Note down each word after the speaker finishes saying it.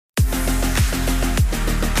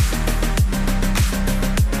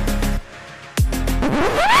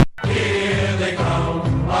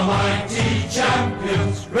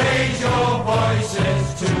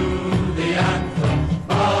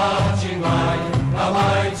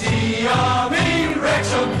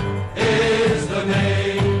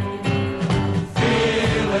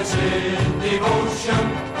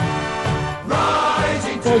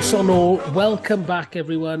Croeso nôl. Welcome back,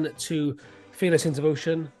 everyone, to Fearless in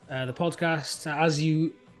Devotion, the podcast. As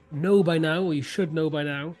you know by now, or you should know by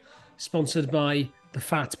now, sponsored by the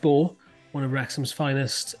Fat Boar, one of Wrexham's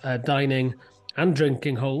finest dining and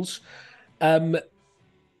drinking holes.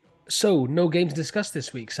 So, no game to discuss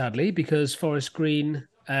this week, sadly, because Forest Green,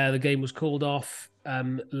 the game was called off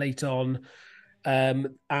late on.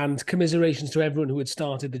 And commiserations to everyone who had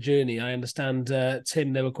started the journey. I understand,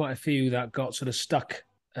 Tim, there were quite a few that got sort of stuck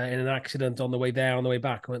in an accident on the way there, on the way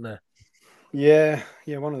back, weren't there? Yeah,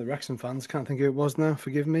 one of the Wrexham fans, can't think who it was now,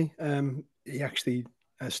 forgive me. He actually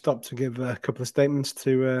stopped to give a couple of statements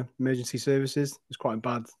to emergency services. It was quite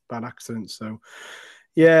a bad accident. So,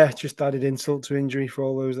 yeah, just added insult to injury for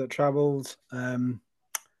all those that travelled.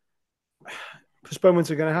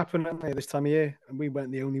 Postponements are going to happen, aren't they, this time of year? And we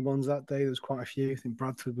weren't the only ones that day. There was quite a few. I think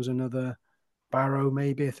Bradford was another, Barrow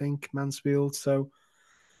maybe, I think, Mansfield. So,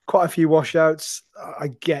 quite a few washouts. I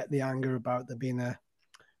get the anger about there being an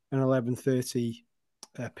 11:30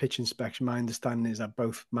 pitch inspection. My understanding is that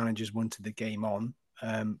both managers wanted the game on.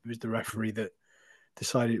 It was the referee that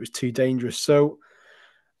decided it was too dangerous. So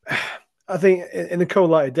I think in the cold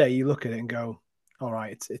light of day, you look at it and go, all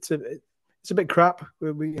right, it's a bit crap.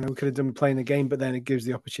 We could have done playing the game, but then it gives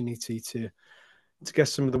the opportunity to get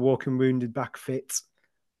some of the walking wounded back fit.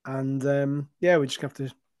 And we just have to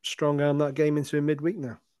strong arm that game into a midweek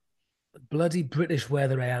now. Bloody British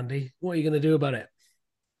weather, Andy. What are you going to do about it?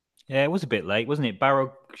 Yeah, it was a bit late, wasn't it?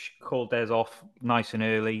 Barrow called theirs off nice and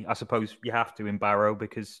early. I suppose you have to in Barrow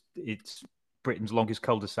because it's Britain's longest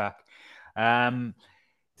cul-de-sac. You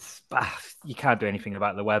can't do anything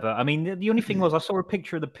about the weather. I mean, the only thing was I saw a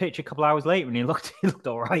picture of the pitch a couple of hours later and it looked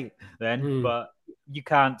all right then. But you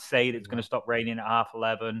can't say that it's going to stop raining at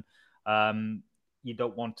 11:30. You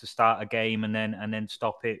don't want to start a game and then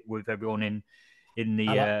stop it with everyone in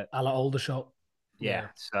the a la Aldershot. Yeah.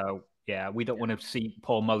 So. Yeah, we don't want to see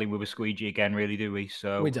Paul Mullin with a squeegee again, really, do we?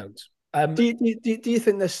 So we don't. Do you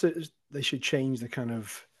think they should change the kind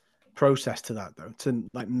of process to that though? To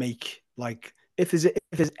make if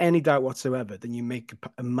there's any doubt whatsoever, then you make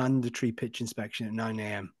a mandatory pitch inspection at 9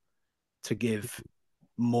 a.m. to give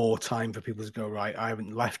more time for people to go, right, I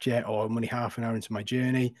haven't left yet, or I'm only half an hour into my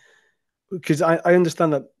journey. Because I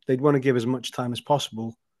understand that they'd want to give as much time as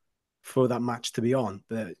possible for that match to be on,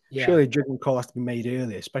 but surely a judgment call has to be made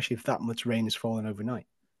early, especially if that much rain is falling overnight.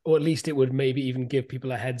 Or at least it would maybe even give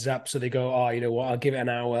people a heads up so they go, oh, you know what, I'll give it an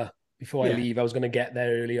hour before I leave. I was going to get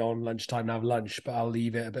there early on lunchtime and have lunch, but I'll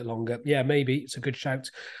leave it a bit longer. Yeah, maybe. It's a good shout.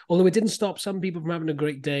 Although it didn't stop some people from having a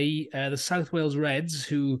great day. The South Wales Reds,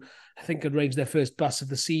 who I think had arranged their first bus of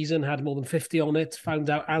the season, had more than 50 on it, found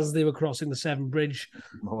out as they were crossing the Severn Bridge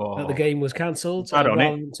that the game was cancelled. Rather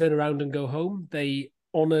than turn around and go home, they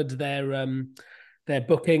honoured their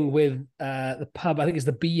booking with the pub, I think it's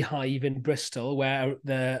the Beehive in Bristol, where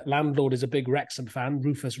the landlord is a big Wrexham fan,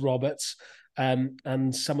 Rufus Roberts,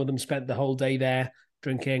 and some of them spent the whole day there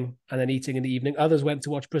drinking and then eating in the evening. Others went to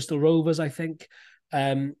watch Bristol Rovers, I think.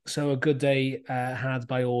 So a good day had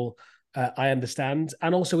by all, I understand.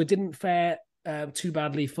 And also it didn't fare too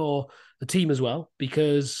badly for the team as well,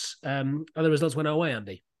 because other results went our way,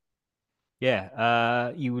 Andy.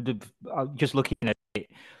 Yeah, you would have, just looking at it,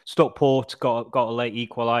 Stockport got a late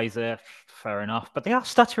equaliser, fair enough. But they are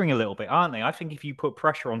stuttering a little bit, aren't they? I think if you put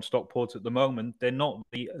pressure on Stockport at the moment, they're not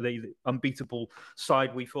the unbeatable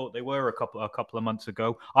side we thought they were a couple of months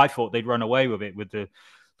ago. I thought they'd run away with it with the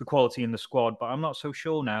quality in the squad, but I'm not so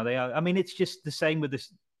sure now. They are. I mean, it's just the same with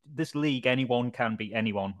this league. Anyone can beat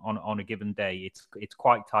anyone on a given day. It's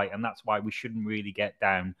quite tight, and that's why we shouldn't really get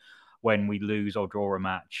down when we lose or draw a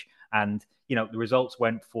match. And, the results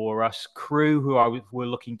went for us. Crew, who were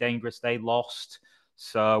looking dangerous, they lost.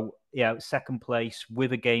 So, second place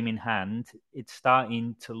with a game in hand, it's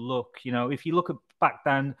starting to look, if you look at back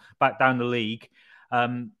down the league,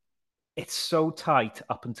 it's so tight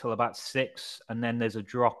up until about 6, and then there's a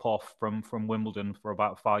drop off from Wimbledon for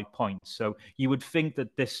about 5 points. So you would think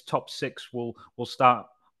that this top 6 will start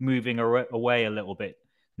moving away a little bit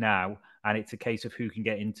now, and it's a case of who can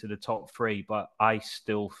get into the top 3, but I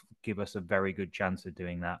still give us a very good chance of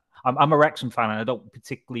doing that. I'm a Wrexham fan, and I don't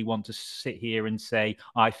particularly want to sit here and say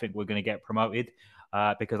I think we're going to get promoted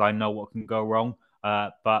because I know what can go wrong,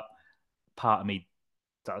 but part of me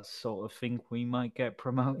does sort of think we might get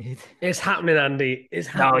promoted. It's happening, Andy. It's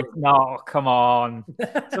happening. No, come on.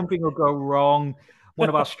 Something will go wrong. One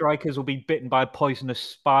of our strikers will be bitten by a poisonous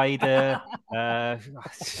spider. God,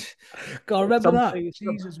 remember that?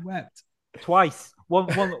 Jesus wept. Twice.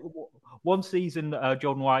 One season,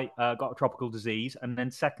 Jordan White got a tropical disease, and then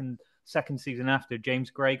second second season after, James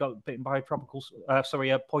Gray got bitten by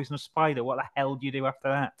a poisonous spider. What the hell do you do after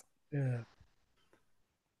that? Yeah.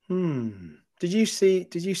 Did you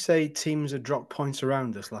say teams had dropped points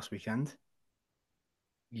around us last weekend?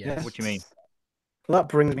 Yes. What do you mean? Well, that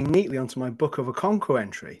brings me neatly onto my Book of Okonkwo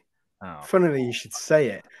entry. Oh. Funnily, you should say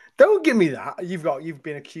it. Don't give me that. You've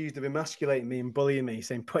been accused of emasculating me and bullying me,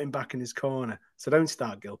 saying put him back in his corner. So don't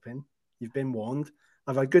start, Gilpin. You've been warned.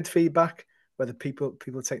 I've had good feedback, whether people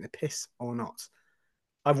take the piss or not.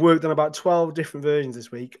 I've worked on about 12 different versions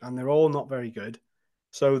this week, and they're all not very good.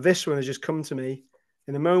 So this one has just come to me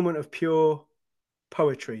in a moment of pure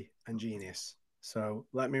poetry and genius. So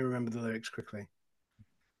let me remember the lyrics quickly.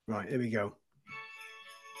 Right, here we go.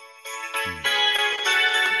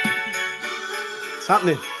 It's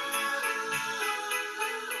happening.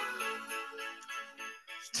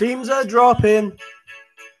 Teams are dropping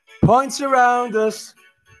points around us.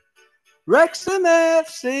 Wrexham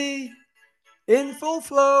FC in full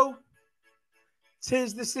flow.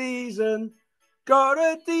 'Tis the season. Got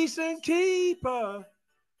a decent keeper.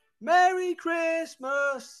 Merry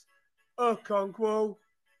Christmas, Okonkwo.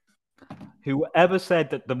 Whoever said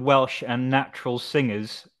that the Welsh and natural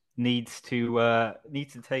singers needs to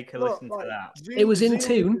take a listen to that. It was in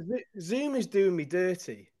tune. Zoom is doing me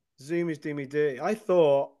dirty. I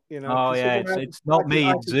thought, Oh yeah, it's not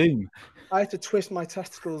me, it's Zoom. I had to twist my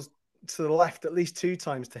testicles to the left at least 2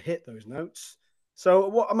 times to hit those notes. So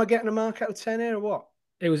what am I getting a mark out of 10 here or what?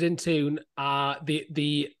 It was in tune.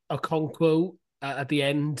 The Okonkwo at the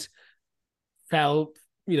end felt,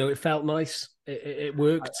 it felt nice. It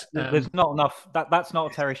worked. There's not enough. That's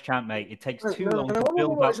not a terrace chant, mate. It takes too long to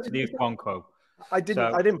build up to the Okonkwo. I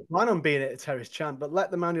didn't plan on being at a terrace chant, but let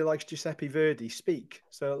the man who likes Giuseppe Verdi speak.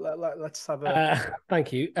 So let's have a.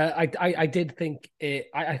 Thank you. I did think it.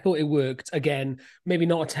 I thought it worked. Again, maybe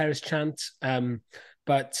not a terrace chant.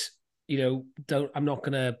 But I'm not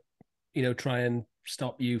gonna, try and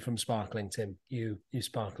stop you from sparkling, Tim. You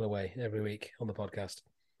sparkle away every week on the podcast.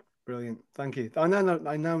 Brilliant. Thank you. I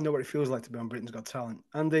now know what it feels like to be on Britain's Got Talent.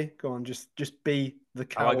 Andy, go on. Just be the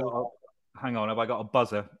cow. Hang on. Have I got a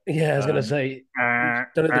buzzer? Yeah, I was going to say,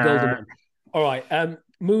 don't hit the golden one. All right.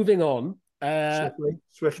 Moving on.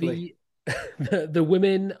 Swiftly. The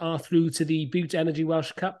women are through to the Boot Energy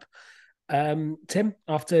Welsh Cup. Tim,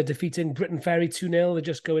 after defeating Britain Ferry 2-0, they're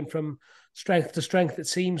just going from strength to strength, it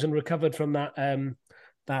seems, and recovered from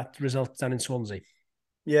that result down in Swansea.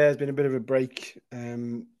 Yeah, it's been a bit of a break. I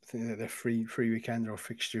think that they're free weekend or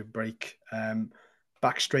fixture break.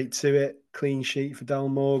 Back straight to it. Clean sheet for Dal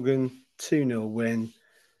Morgan. 2-0 win.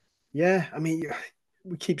 Yeah, I mean,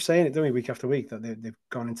 we keep saying it, don't we, week after week, that they've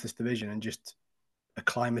gone into this division and just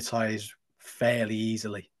acclimatized fairly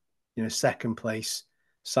easily. Second place,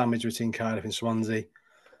 sandwich between Cardiff and Swansea.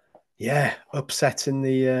 Yeah, upsetting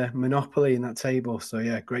the monopoly in that table. So,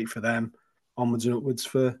 yeah, great for them. Onwards and upwards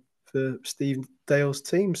for Steve Dale's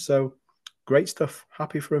team. So, great stuff.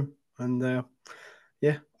 Happy for him. And,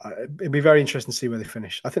 it'd be very interesting to see where they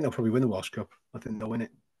finish. I think they'll probably win the Welsh Cup. I think they'll win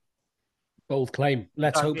it. Bold claim.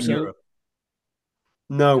 Let's hope so. Europe?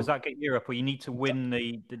 No. Does that get Europe, or you need to win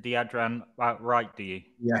the Adran outright? Do you?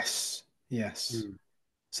 Yes.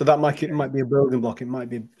 So that might be a building block. It might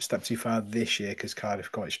be a step too far this year because Cardiff are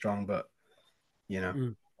quite strong, but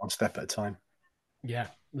one step at a time. Yeah,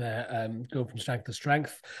 they're going from strength to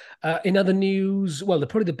strength. In other news,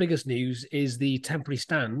 probably the biggest news is the temporary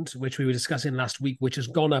stand, which we were discussing last week, which has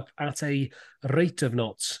gone up at a rate of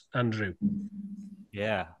knots, Andrew.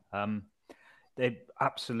 Yeah. They've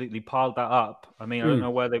absolutely piled that up. I mean, I don't know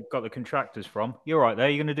where they've got the contractors from. You're right there.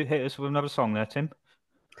 You're going to hit us with another song there, Tim?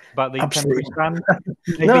 About the temporary stand?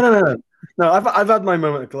 No, I've had my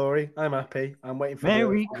moment of glory. I'm happy. I'm waiting for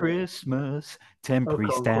Merry Christmas, temporary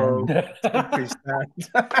stand. Temporary stand.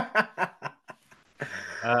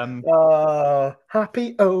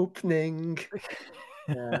 Happy opening.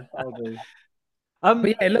 Yeah, I'll do. But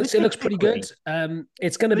yeah, it looks pretty good.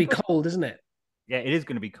 It's going to be cold, isn't it? Yeah, it is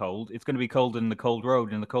going to be cold. It's going to be cold in the cold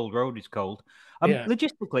road, and the cold road is cold.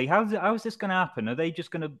 Logistically, how is this going to happen? Are they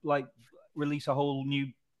just going to release a whole new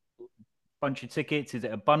bunch of tickets? Is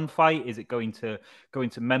it a bun fight? Is it going to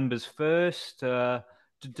members first? I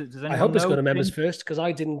hope it's going to members first, because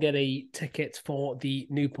I didn't get a ticket for the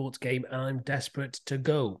Newport game and I'm desperate to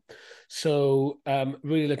go. So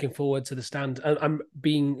really looking forward to the stand.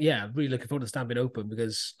 Really looking forward to the stand being open,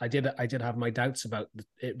 because I did have my doubts about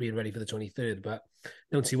it being ready for the 23rd, but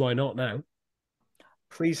don't see why not now.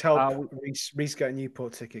 Please help Reese get a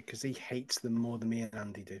Newport ticket, because he hates them more than me and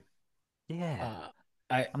Andy do. Yeah.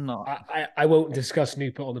 I'm not. I won't discuss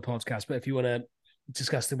Newport on the podcast, but if you want to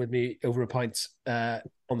discuss them with me over a pint on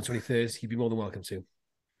the 23rd, you'd be more than welcome to.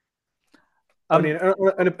 Only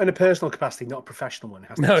in a personal capacity, not a professional one.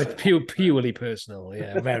 No, it's purely personal.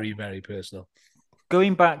 Yeah, very, very personal.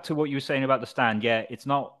 Going back to what you were saying about the stand, yeah, it's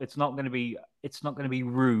not going to be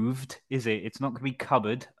roofed, is it? It's not going to be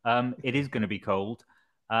covered. It is going to be cold.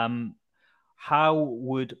 How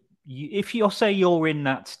would you, if you're say you're in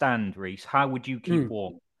that stand, Reese? How would you keep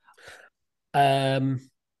warm?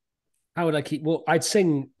 How would I keep? Well, I'd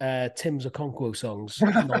sing Tim's Okonkwo songs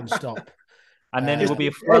non-stop. And then it will be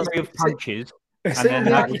a flurry of punches. And then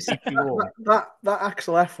that would keep you warm. That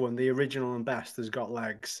Axel F one, the original and best, has got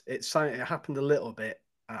legs. It happened a little bit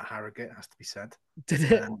at Harrogate, has to be said.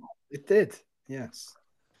 Did it? It did, yes.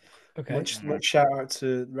 Okay. Much shout out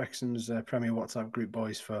to Wrexham's Premier WhatsApp group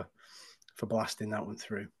boys for blasting that one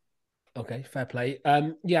through. Okay, fair play.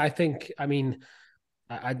 Yeah, I think. I mean,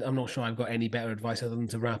 I'm not sure I've got any better advice other than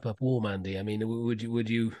to wrap up warm, Andy. I mean, would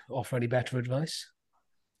you offer any better advice?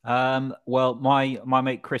 Well, my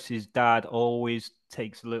mate Chris's dad always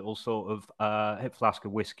takes a little sort of hip flask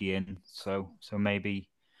of whiskey in, so maybe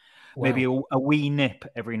a wee nip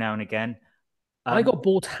every now and again. I got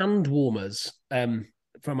bought hand warmers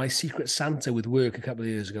from my Secret Santa with work a couple of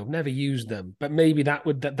years ago. I've never used them, but maybe that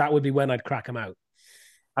would be when I'd crack them out.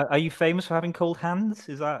 Are you famous for having cold hands?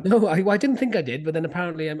 Is that no? I didn't think I did, but then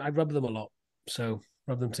apparently I rub them a lot, so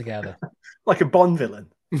rub them together like a Bond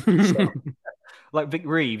villain. Like Vic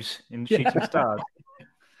Reeves in Shooting Stars.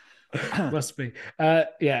 Must be.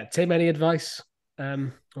 Yeah, Tim, any advice?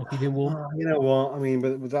 Or keeping warm? You know what? I mean,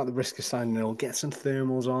 but without the risk of signing ill, get some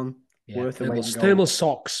thermals on. Yeah, thermal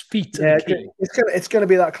socks, feet. Yeah, it's going to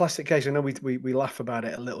be that classic case. I know we laugh about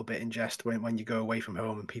it a little bit in jest when you go away from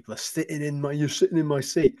home and people are you're sitting in my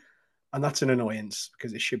seat, and that's an annoyance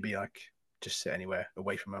because it should be like just sit anywhere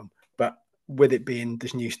away from home. But with it being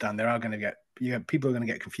this new stand, there are going to get people are going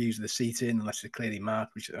to get confused with the seating unless they're clearly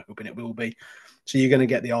marked, which I'm hoping it will be. So you're going to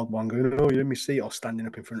get the odd one going, oh, you're in my seat, or standing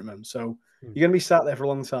up in front of them. So you're going to be sat there for a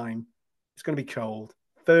long time. It's going to be cold.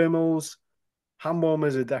 Thermals, hand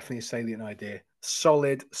warmers are definitely a salient idea.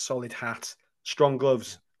 Solid hat, strong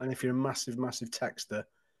gloves, and if you're a massive texter,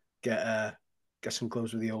 get some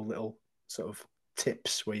gloves with the old little sort of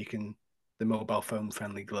tips where you can the mobile phone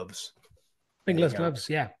friendly gloves. Fingerless gloves,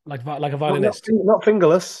 yeah, like a violinist. Not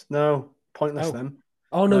fingerless, no, pointless them.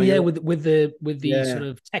 Oh no, yeah, with the sort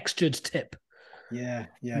of textured tip. Yeah,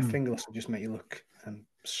 fingerless will just make you look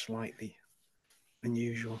slightly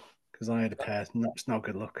unusual because I had a pair. It's not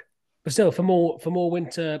good look. But still, for more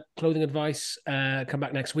winter clothing advice, come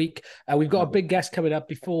back next week. We've got a big guest coming up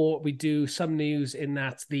before we do some news in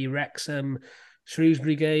that the Wrexham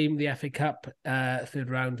Shrewsbury game, the FA Cup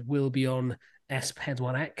third round, will be on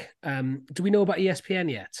S-Pedwarek. Do we know about ESPN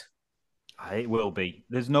yet? It will be.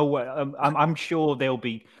 There's no way. I'm sure they'll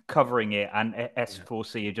be covering it, and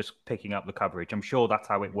S4C are just picking up the coverage. I'm sure that's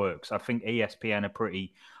how it works. I think ESPN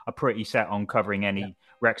are pretty set on covering any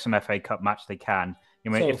Wrexham FA Cup match they can. You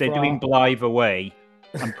know, if they're doing Blythe away,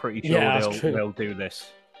 I'm pretty sure they'll do this.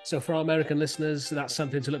 So for our American listeners, that's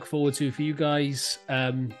something to look forward to for you guys.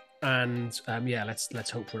 Let's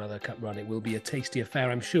hope for another cup run. It will be a tasty affair,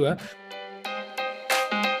 I'm sure.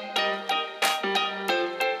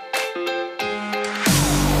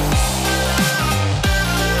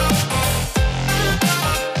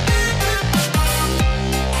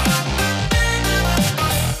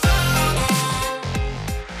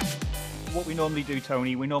 Normally do,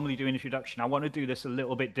 Tony. We normally do an introduction. I want to do this a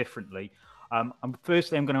little bit differently.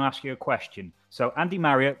 Firstly, I'm going to ask you a question. So Andy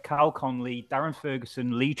Marriott, Carl Conley, Darren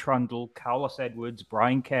Ferguson, Lee Trundle, Carlos Edwards,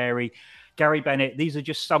 Brian Carey, Gary Bennett. These are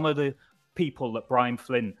just some of the people that Brian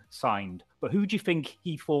Flynn signed. But who do you think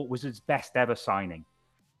he thought was his best ever signing?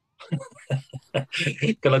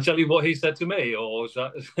 Can I tell you what he said to me, or is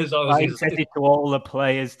that? I said it to all the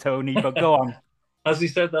players, Tony. But go on. As he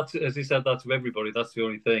said that to everybody, that's the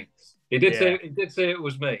only thing. He did say it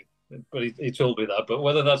was me, but he told me that. But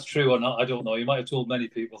whether that's true or not, I don't know. He might have told many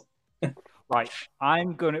people. Right.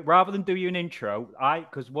 I'm going to, rather than do you an intro,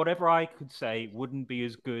 because whatever I could say wouldn't be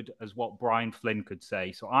as good as what Brian Flynn could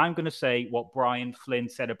say. So I'm going to say what Brian Flynn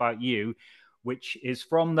said about you, which is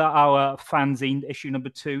from our fanzine, issue number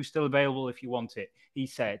 2, still available if you want it. He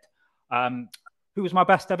said, who was my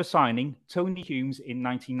best ever signing? Tony Humes in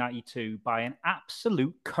 1992 by an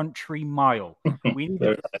absolute country mile. We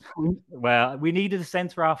needed a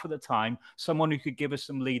centre half at the time, someone who could give us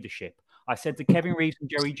some leadership. I said to Kevin Reeves and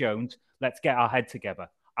Joey Jones, let's get our head together.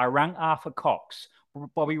 I rang Arthur Cox,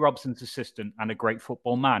 Bobby Robson's assistant and a great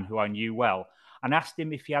football man who I knew well, and asked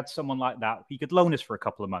him if he had someone like that he could loan us for a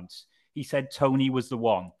couple of months. He said Tony was the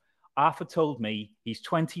one. Arthur told me he's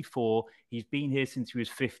 24. He's been here since he was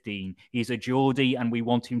 15. He's a Geordie and we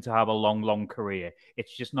want him to have a long, long career.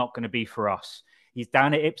 It's just not going to be for us. He's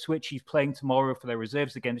down at Ipswich. He's playing tomorrow for their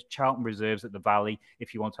reserves against Charlton Reserves at the Valley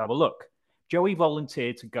if you want to have a look. Joey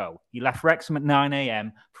volunteered to go. He left Wrexham at 9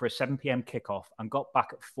 a.m. for a 7 p.m. kickoff and got back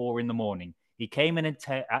at 4 in the morning. He came in at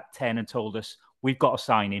 10 and told us, we've got to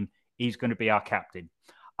sign him. He's going to be our captain.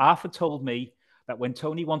 Arthur told me that when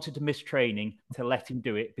Tony wanted to miss training, to let him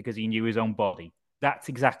do it because he knew his own body. That's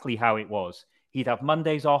exactly how it was. He'd have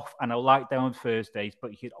Mondays off and a light day on Thursdays,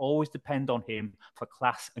 but he could always depend on him for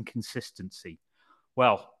class and consistency.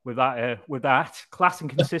 Well, with that, class and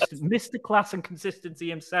consistency, Mr. Class and Consistency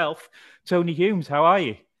himself, Tony Humes, how are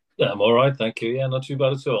you? Yeah, I'm all right, thank you. Yeah, not too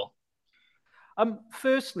bad at all.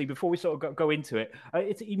 Firstly, before we sort of go into it,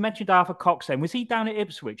 you mentioned Arthur Cox then. Was he down at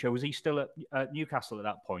Ipswich or was he still at Newcastle at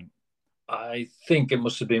that point? I think it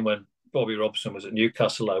must have been when Bobby Robson was at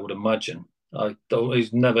Newcastle, I would imagine.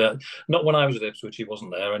 He's never, not when I was at Ipswich, he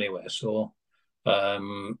wasn't there anyway. So,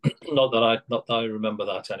 not that I remember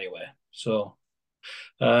that anyway. So,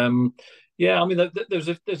 yeah, I mean, there's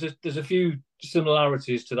a few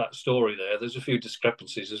similarities to that story there. There's a few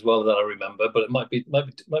discrepancies as well that I remember, but it might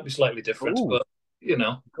be slightly different. Ooh. But you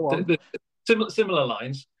know, similar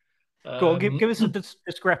lines. Go on, give us some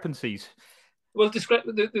discrepancies. Well,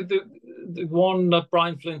 the one that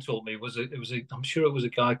Brian Flynn told me I'm sure it was a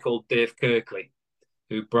guy called Dave Kirkley,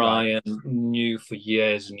 who Brian knew for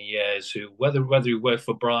years and years. Who whether he worked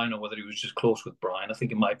for Brian or whether he was just close with Brian, I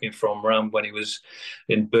think it might have been from around when he was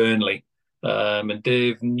in Burnley. And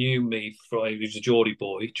Dave knew me he was a Geordie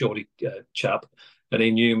chap, and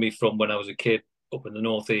he knew me from when I was a kid up in the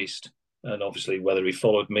northeast. And obviously, whether he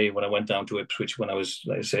followed me when I went down to Ipswich when I was,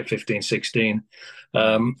 let's say, 15, 16.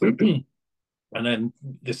 And then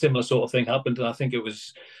the similar sort of thing happened. And I think it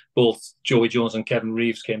was both Joey Jones and Kevin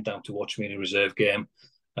Reeves came down to watch me in a reserve game.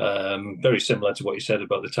 Very similar to what you said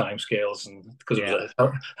about the timescales, and because it was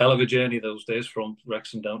a hell of a journey those days from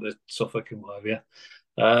Wrexham down to Suffolk and whatever.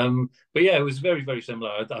 But yeah, it was very, very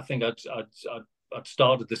similar. I think I'd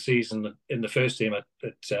started the season in the first team at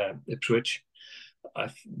Ipswich. I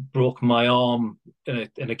broke my arm in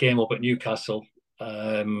a game up at Newcastle.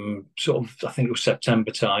 Sort of, I think it was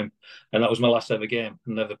September time, and that was my last ever game.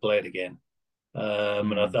 Never played again.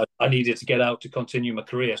 And I needed to get out to continue my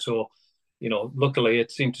career. So, luckily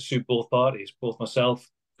it seemed to suit both parties, both myself,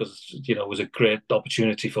 because, it was a great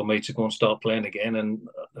opportunity for me to go and start playing again. And,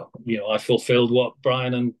 I fulfilled what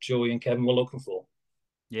Brian and Joey and Kevin were looking for.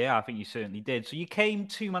 Yeah, I think you certainly did. So you came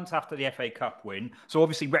 2 months after the FA Cup win. So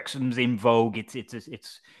obviously Wrexham's in vogue.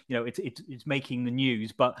 It's making the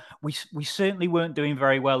news, but we certainly weren't doing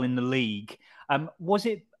very well in the league. Was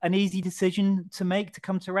it an easy decision to make to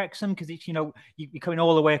come to Wrexham? Because it's you're coming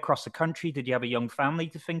all the way across the country. Did you have a young family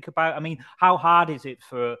to think about? I mean, how hard is it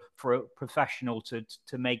for a professional to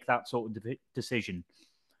make that sort of decision?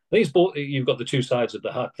 I think it's both. You've got the two sides of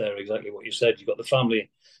the hat there. Exactly what you said. You've got the family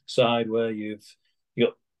side where you've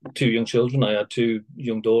got 2 young children. I had 2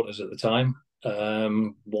 young daughters at the time.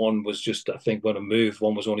 One was just, I think, when I moved,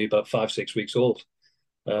 one was only about 5-6 weeks old.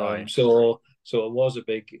 So it was a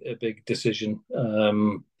big decision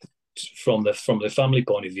from the family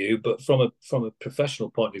point of view, but from a professional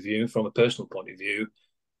point of view, from a personal point of view,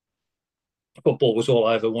 football was all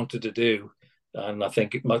I ever wanted to do. And I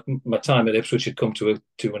think my time at Ipswich had come to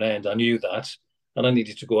an end. I knew that, and I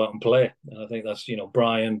needed to go out and play. And I think that's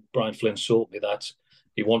Brian Flynn sold me that.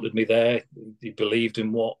 He wanted me there. He believed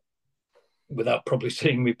in without probably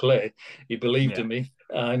seeing me play, he believed in me.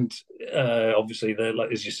 And obviously,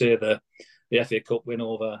 as you say, the FA Cup win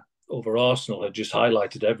over Arsenal had just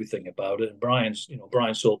highlighted everything about it. And Brian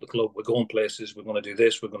sold the club. We're going places. We're going to do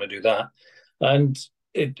this. We're going to do that. And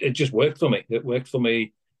it just worked for me. It worked for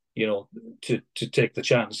me, to take the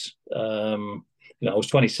chance. I was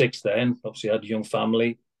 26 then. Obviously, I had a young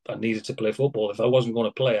family. I needed to play football. If I wasn't going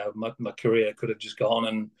to play, my career could have just gone.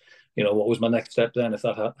 And what was my next step then if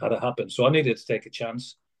that had happened? So I needed to take a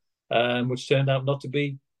chance, which turned out not to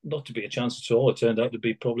be a chance at all. It turned out to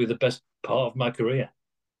be probably the best part of my career.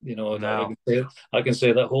 I can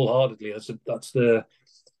say that wholeheartedly. That's the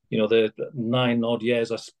the 9 odd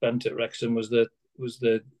years I spent at Wrexham was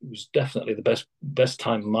definitely the best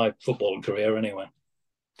time of my footballing career anyway.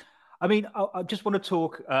 I mean, I just want to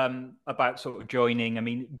talk about sort of joining. I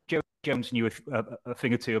mean, Joe Jones knew a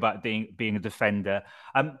thing or two about being a defender.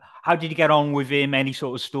 How did you get on with him? Any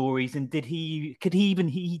sort of stories? And could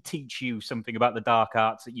he teach you something about the dark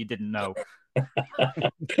arts that you didn't know?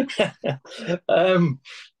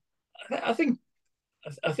 I think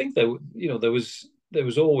there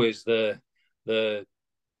was always the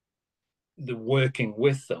working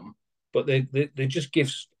with them. but they just give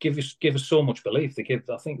us so much belief. I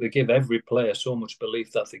think they give every player so much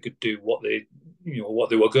belief that they could do what they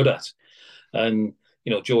were good at. And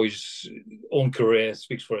Joey's own career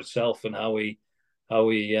speaks for itself, and how he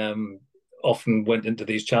often went into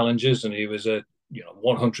these challenges, and he was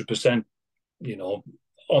 100%,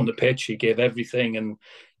 on the pitch. He gave everything, and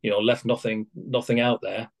left nothing out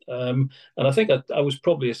there. And I think I was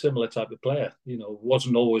probably a similar type of player.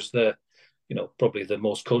 Wasn't always probably the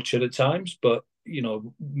most cultured at times, but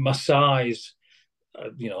my size,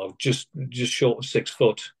 just short of 6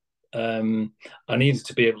 foot. I needed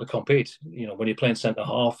to be able to compete. When you're playing centre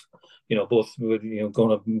half, both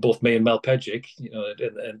both me and Mel Pedgick,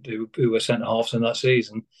 and who were centre halves in that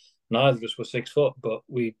season. Neither of us were 6 foot, but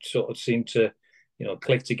we sort of seemed to,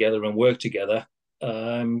 click together and work together,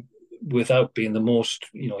 without being the most.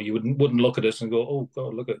 You wouldn't look at us and go, "Oh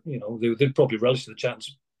God, look at." They'd probably relish the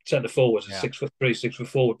chance. Centre forwards, yeah. 6'3",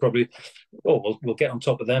 6'4", would probably, we'll get on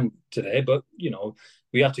top of them today. But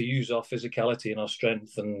we had to use our physicality and our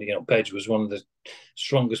strength. And Pedge was one of the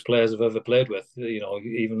strongest players I've ever played with.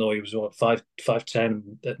 Even though he was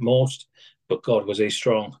 5'10" at most, but God, was he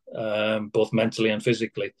strong, both mentally and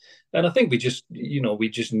physically. And I think we just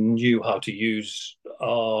knew how to use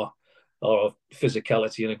our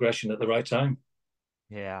physicality and aggression at the right time.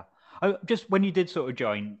 Yeah. Just when you did sort of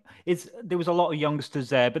join, there was a lot of youngsters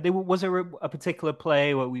there, but was there a particular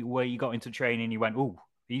player where you got into training and you went, "Oh,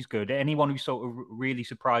 he's good"? Anyone who sort of really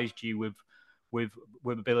surprised you with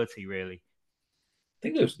ability, really? I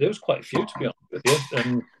think there was quite a few, to be honest with you.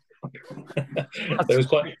 And there was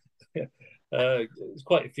quite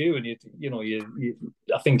a few, and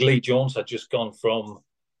I think Lee Jones had just gone from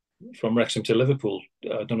Wrexham to Liverpool.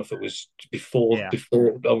 I don't know if it was before. Yeah.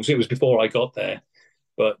 It was before I got there.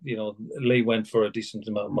 But Lee went for a decent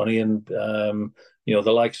amount of money, and the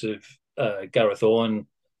likes of Gareth Owen,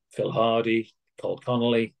 Phil Hardy, Colt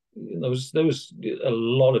Connolly. There was a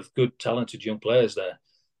lot of good, talented young players there.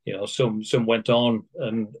 Some went on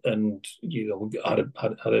and had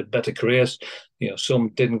better careers. Some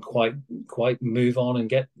didn't quite move on and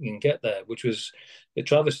get there, which was a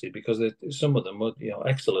travesty, because some of them were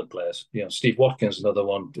excellent players. Steve Watkins, another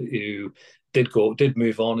one who did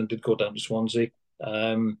move on and did go down to Swansea.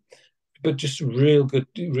 But just real good.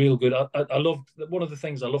 I loved, one of the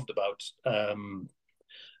things I loved about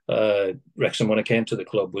Wrexham when I came to the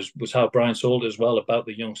club was how Brian sold as well about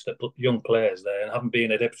the young players there, and having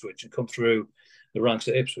been at Ipswich and come through the ranks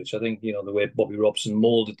at Ipswich. I think the way Bobby Robson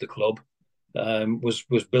moulded the club was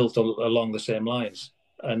built along the same lines,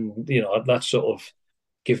 and that's sort of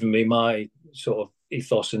given me my sort of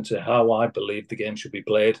ethos into how I believe the game should be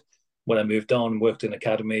played. When I moved on and worked in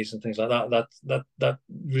academies and things like that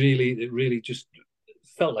really just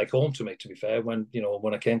felt like home to me, to be fair, when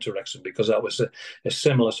I came to Wrexham, because that was a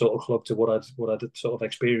similar sort of club to what I'd sort of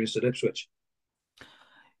experienced at Ipswich.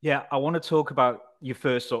 Yeah, I want to talk about your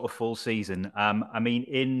first sort of full season. I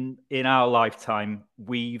mean, in our lifetime,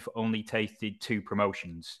 we've only tasted 2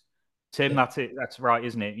 promotions. Tim, yeah. That's right,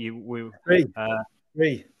 isn't it?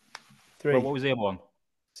 Three. Well, what was the other one?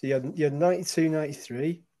 So you had 92,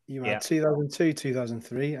 93. You had 2002,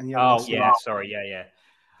 2003, and you had sorry, yeah.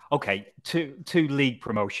 Okay, two league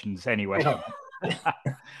promotions anyway.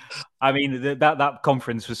 I mean, that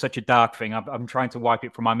conference was such a dark thing. I'm trying to wipe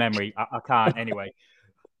it from my memory. I can't anyway.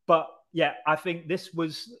 But yeah, I think this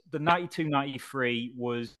was the 92, 93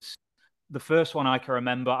 was the first one I can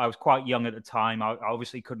remember. I was quite young at the time. I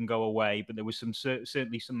obviously couldn't go away, but there was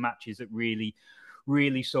certainly some matches that really,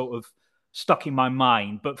 really sort of stuck in my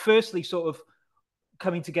mind. But firstly, sort of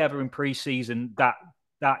coming together in pre-season that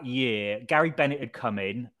year, Gary Bennett had come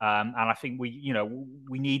in, and I think we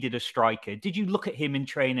needed a striker. Did you look at him in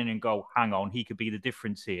training and go, "Hang on, he could be the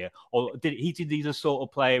difference here"? Or did he the sort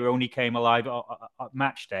of player who only came alive at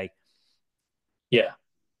match day? Yeah,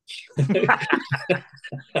 that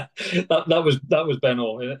was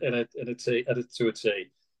Benno in a T.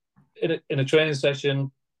 In a training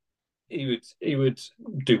session, he would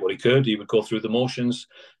do what he could. He would go through the motions.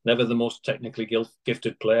 Never the most technically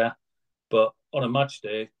gifted player, but on a match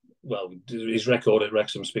day, well, his record at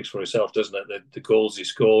Wrexham speaks for itself, doesn't it? The goals he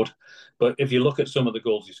scored. But if you look at some of the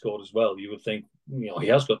goals he scored as well, you would think he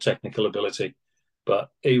has got technical ability. But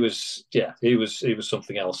he was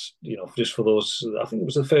something else. Just for those, I think it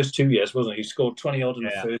was the first 2 years, wasn't it? He scored 20 odd in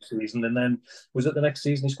the first season, and then was it the next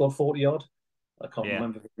season he scored 40 odd? I can't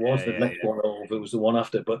remember if it was the next one or if it was the one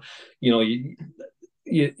after. But you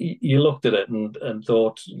looked at it and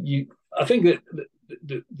thought, I think that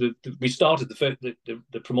we started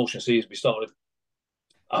the promotion season. We started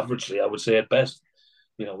averagely, I would say, at best.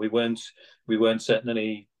 We weren't setting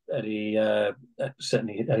any set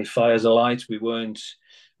any fires alight. We weren't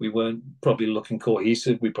probably looking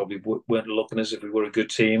cohesive. We probably weren't looking as if we were a good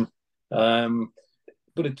team.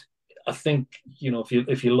 But I think,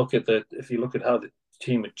 if you look at how the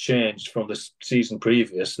team had changed from the season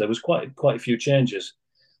previous, there was quite a few changes.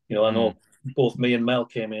 I know both me and Mel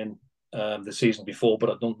came in the season before, but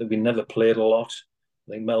I don't think we never played a lot.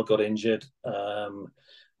 I think Mel got injured and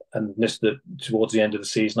missed it towards the end of the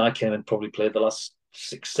season. I came in, probably played the last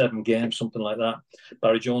 6-7 games, something like that.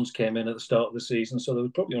 Barry Jones came in at the start of the season, so there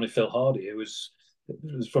was probably only Phil Hardy, who was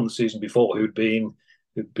from the season before, who'd been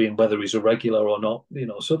whether he's a regular or not.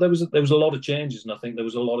 So there was a lot of changes, and I think there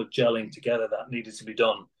was a lot of gelling together that needed to be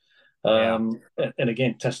done. And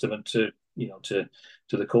again, testament to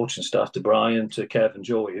the coaching staff, to Brian, to Kev and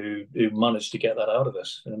Joey, who managed to get that out of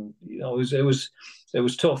us. And it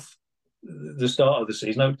was tough, the start of the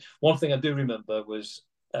season. Now, one thing I do remember was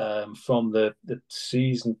from the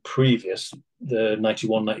season previous, the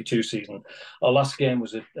 91-92 season, our last game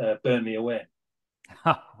was at Burnley away.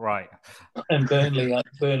 Right. And Burnley had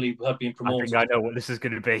been promoted. I think I know what this is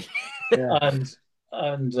going to be. Yeah.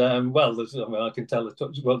 And I can tell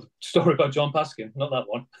the story about John Paskin, not that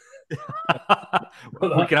one.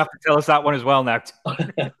 We can have to tell us that one as well now.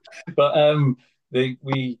 But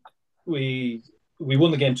we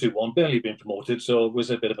won the game 2-1. Burnley had been promoted, so it was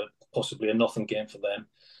a bit of possibly a nothing game for them.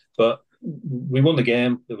 But we won the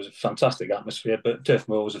game. There was a fantastic atmosphere, but Turf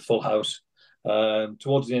Moor was a full house.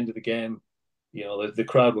 Towards the end of the game, the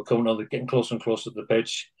crowd were coming on, they're getting closer and closer to the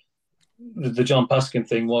pitch. The John Paskin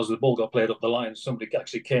thing was the ball got played up the line. Somebody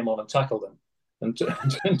actually came on and tackled him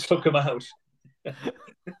and took him out.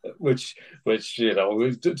 which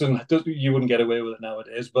you wouldn't get away with it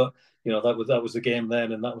nowadays. But that was the game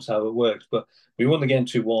then, and that was how it worked. But we won the game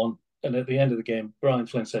 2-1, and at the end of the game, Brian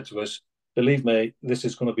Flynn said to us, "Believe me, this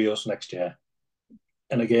is going to be us next year."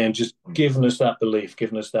 And again, just giving us that belief,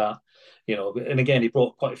 giving us that, And again, he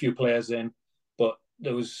brought quite a few players in, but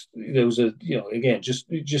there was again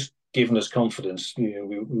just giving us confidence. He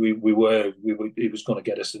was going to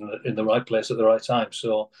get us in the right place at the right time.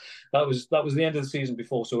 So that was the end of the season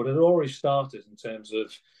before. So it had already started in terms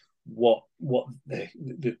of what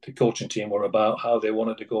the coaching team were about, how they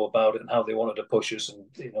wanted to go about it, and how they wanted to push us and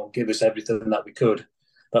give us everything that they could.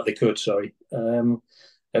 Sorry.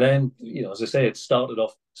 And then as I say, it started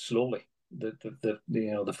off slowly.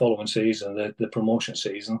 The following season, the promotion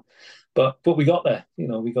season, but we got there.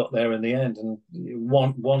 We got there in the end. And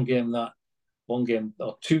one game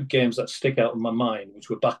or two games that stick out in my mind, which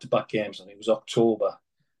were back-to-back games. I think it was October.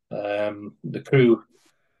 The Crew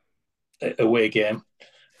away game,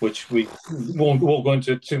 which we won't go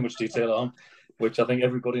into too much detail on, which I think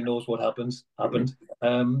everybody knows what happened.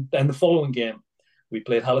 Then the following game, we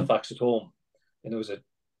played Halifax at home, and it was a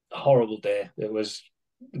horrible day. It was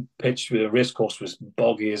the racecourse was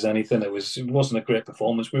boggy as anything. It wasn't a great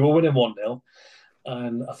performance. We were winning 1-0,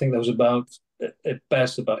 and I think there was at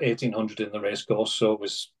best about 1,800 in the racecourse, so it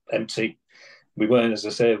was empty. We weren't, as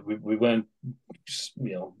I say, we weren't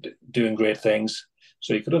doing great things.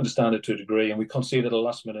 So you could understand it to a degree, and we conceded a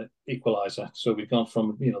last-minute equaliser. So we've gone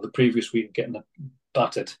from the previous week getting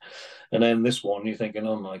battered, and then this one you're thinking,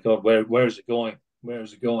 oh my God, where is it going? Where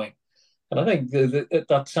is it going? And I think at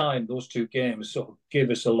that time, those two games sort of gave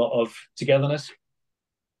us a lot of togetherness.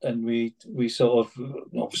 And we sort of,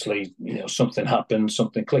 obviously, something happened,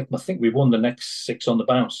 something clicked. I think we won the next 6 on the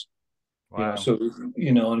bounce. Wow.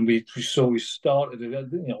 And we started,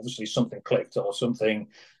 obviously something clicked or something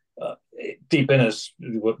deep in us,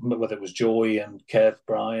 whether it was Joey and Kev,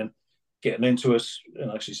 Brian, getting into us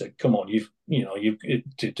and actually said, come on, you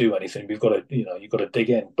to do anything, you've got to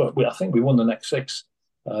dig in. But I think we won the next 6.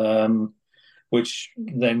 Which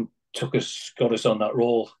then got us on that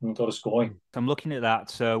roll and got us going. I'm looking at that.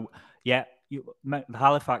 So, yeah, you met the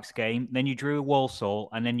Halifax game, then you drew Walsall,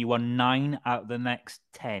 and then you won 9 out of the next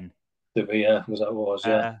 10. Yeah, was that what it was?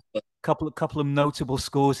 Yeah. Couple of notable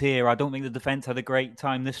scores here. I don't think the defence had a great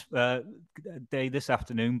time this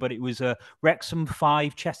afternoon, but it was Wrexham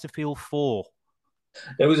 5, Chesterfield 4.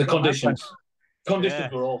 It was the conditions.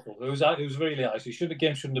 Conditions were awful. It was really icy. The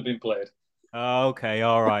game shouldn't have been played. Oh, okay,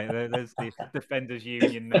 all right. There's the defenders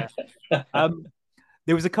union there.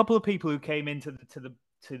 There was a couple of people who came into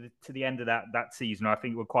the end of that season. I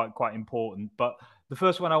think were quite important. But the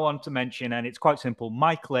first one I want to mention, and it's quite simple.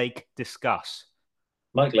 Mike Lake, discuss.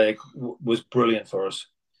 Mike Lake was brilliant for us.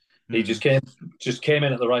 He just came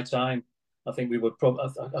in at the right time. I think we were probably.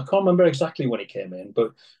 I can't remember exactly when he came in,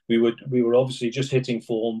 but we were obviously just hitting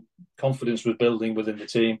form. Confidence was building within the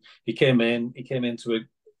team. He came into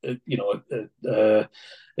a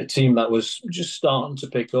team that was just starting to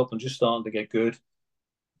pick up and just starting to get good.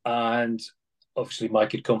 and obviously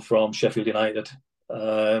Mike had come from Sheffield United,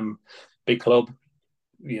 big club.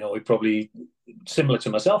 He probably similar to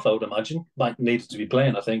myself, I would imagine. Mike needed to be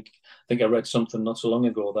playing. I read something not so long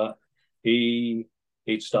ago that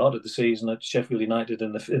he'd started the season at Sheffield United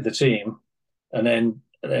in the team, and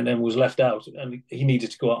then was left out, and he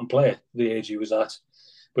needed to go out and play at the age he was at.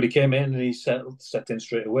 But he came in and he set in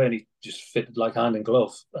straight away, and he just fitted like hand in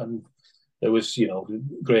glove. And there was,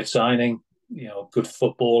 great signing, good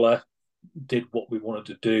footballer, did what we wanted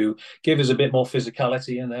to do, gave us a bit more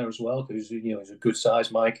physicality in there as well, because he's a good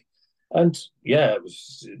size Mike. And yeah,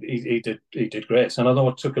 he did great. And I know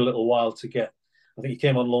it took a little while to get. I think he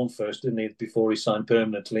came on loan first, didn't he, before he signed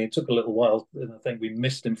permanently. It took a little while, and I think we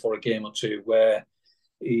missed him for a game or two where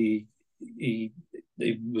he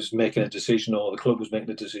was making a decision, or the club was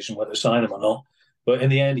making a decision whether to sign him or not. But in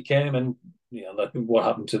the end, he came, and what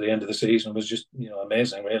happened to the end of the season was just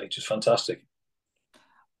amazing, really, just fantastic.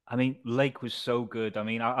 I mean, Lake was so good. I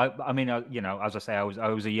mean, as I say, I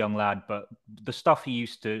was a young lad, but the stuff he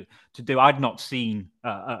used to do, I'd not seen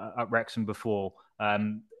at Wrexham before.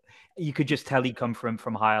 You could just tell he come from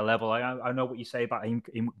higher level. I know what you say about him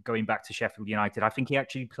going back to Sheffield United. I think he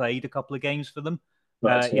actually played a couple of games for them,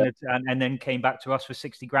 Right, yeah. and then came back to us for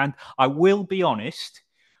 60 grand. I will be honest,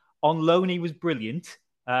 on loan he was brilliant.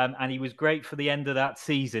 And he was great for the end of that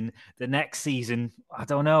season. The next season, I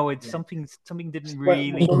don't know. It's something didn't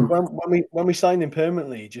really. When we signed him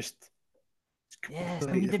permanently, just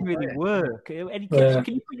something didn't really work. Can you put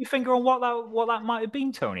your finger on what that might have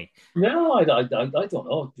been, Tony? No, I don't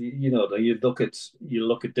know. You look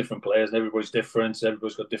at different players, and everybody's different.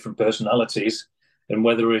 Everybody's got different personalities, and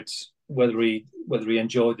whether he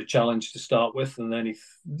enjoyed the challenge to start with, and then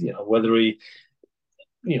whether he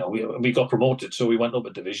we got promoted, so we went up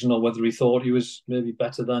a division, or whether he thought he was maybe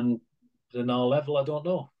better than our level. I don't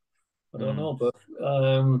know. But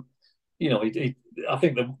I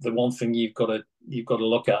think the one thing you've got to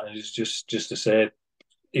look at is just to say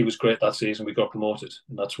he was great that season. We got promoted,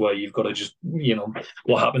 and that's where you've got to just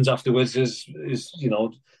what happens afterwards is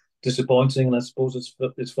disappointing, and I suppose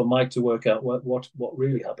it's for Mike to work out what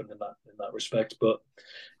really happened in that respect. But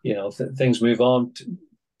things move on.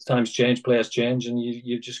 Times change, players change, and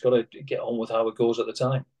you just got to get on with how it goes at the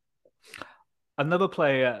time. Another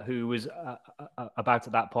player who was about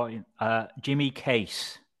at that point, Jimmy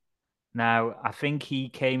Case. Now, I think he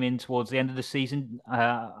came in towards the end of the season.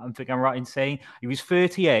 I think I'm right in saying he was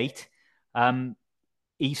 38.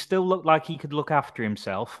 He still looked like he could look after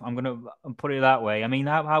himself. I'm going to put it that way. I mean,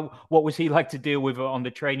 what was he like to deal with on the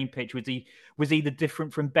training pitch? Was he the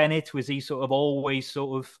different from Bennett? Was he sort of always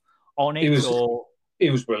sort of on it? He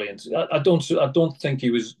was brilliant. I don't think he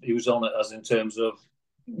was on it as in terms of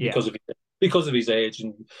because of his age,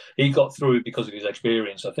 and he got through it because of his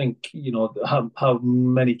experience. I think how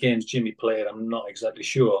many games Jimmy played, I'm not exactly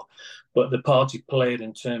sure, but the part he played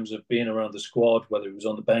in terms of being around the squad, whether he was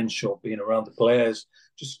on the bench or being around the players,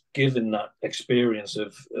 just given that experience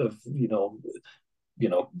of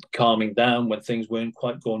calming down when things weren't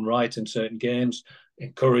quite going right in certain games,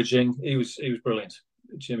 encouraging. He was brilliant.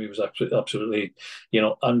 Jimmy was absolutely,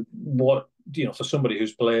 and what, for somebody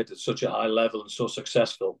who's played at such a high level and so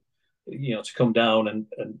successful, to come down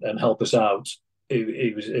and help us out,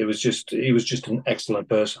 he was just an excellent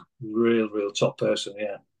person, real top person,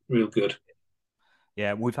 yeah, real good.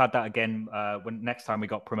 Yeah, we've had that again. When next time we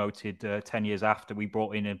got promoted 10 years after, we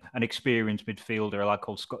brought in an experienced midfielder, like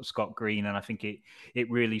called Scott Green, and I think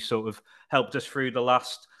it really sort of helped us through the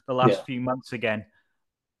last few months again.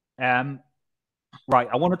 Right,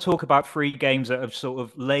 I want to talk about 3 games that have sort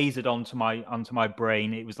of lasered onto my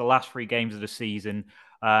brain. It was the last 3 games of the season,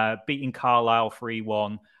 beating Carlisle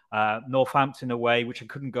 3-1, Northampton away, which I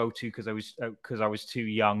couldn't go to because I was too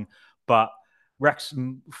young, but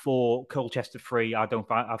Wrexham 4, Colchester 3. I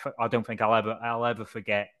don't think I'll ever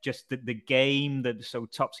forget. Just the game that was so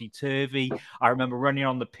topsy turvy. I remember running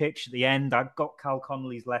on the pitch at the end. I got Cal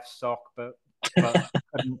Connolly's left sock, but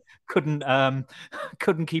couldn't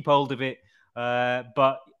keep hold of it.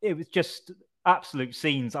 But it was just absolute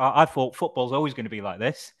scenes. I thought football's always going to be like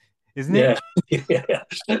this, isn't it? Yeah.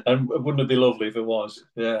 And wouldn't it be lovely if it was?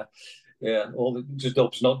 Yeah. All the just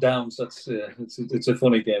ups, not downs. That's it's a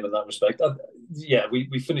funny game in that respect.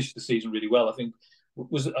 We finished the season really well. I think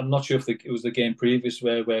I'm not sure if it was the game previous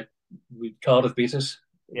where Cardiff beat us.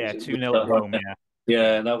 Yeah, 2-0 at home.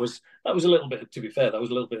 Yeah, and that was a little bit. To be fair, that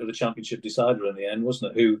was a little bit of the championship decider in the end,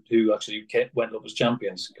 wasn't it? Who actually went up as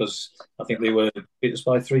champions, because I think they were beat us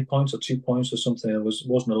by 3 points or 2 points or something. There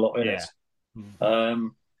wasn't a lot in it.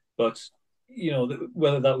 But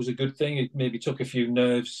whether that was a good thing, it maybe took a few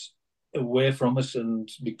nerves away from us, and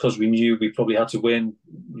because we knew we probably had to win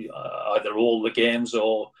either all the games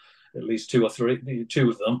or at least two of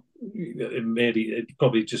them, it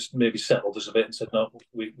probably just maybe settled us a bit and said, no,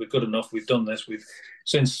 we're good enough. We've done this.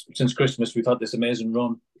 Since Christmas we've had this amazing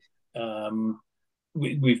run.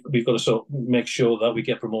 We've got to sort of make sure that we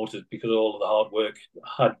get promoted, because all of the hard work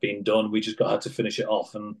had been done. We just had to finish it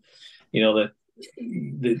off, and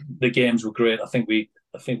the games were great. I think we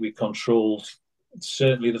controlled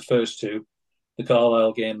certainly the first two, the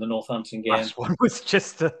Carlisle game, the Northampton game. Last one was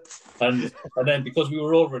just and then because we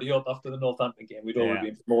were already up after the Northampton game, we'd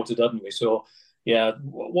already been promoted, hadn't we? So yeah,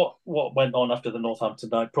 what went on after the Northampton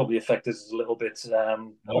night probably affected us a little bit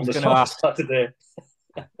on the Saturday.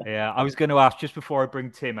 Yeah, I was going to ask just before I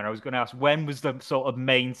bring Tim, and I was going to ask, when was the sort of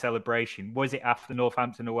main celebration? Was it after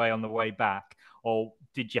Northampton away on the way back, or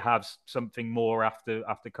did you have something more after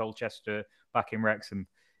Colchester back in Wrexham?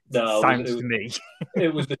 No, sounds to me.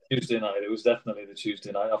 It was the Tuesday night. It was definitely the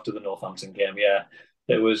Tuesday night after the Northampton game. Yeah,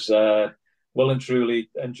 it was well and truly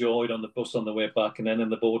enjoyed on the bus on the way back, and then in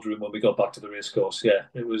the boardroom when we got back to the racecourse. Yeah,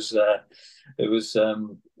 it was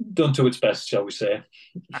done to its best, shall we say?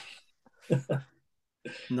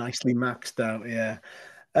 Nicely maxed out, yeah.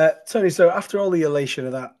 Tony, so after all the elation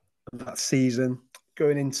of that season,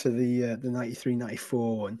 going into the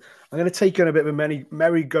 93-94 one, I'm going to take on a bit of a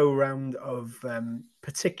merry-go-round of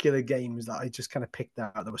particular games that I just kind of picked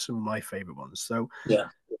out. That were some of my favourite ones. So yeah,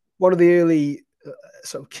 one of the early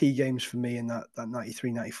sort of key games for me in that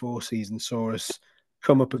 93-94 season saw us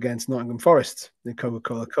come up against Nottingham Forest in the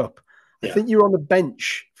Coca-Cola Cup. Yeah. I think you were on the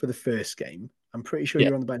bench for the first game. I'm pretty sure you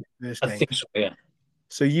were on the bench for the first game. I think so, yeah.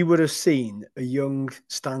 So you would have seen a young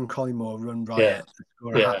Stan Collymore run riot to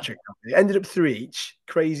score a hat-trick. It ended up 3 each.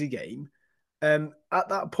 Crazy game. At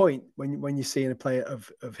that point, when you're seeing a player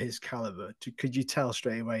of his caliber, could you tell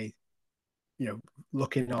straight away,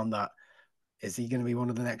 looking on that, is he going to be one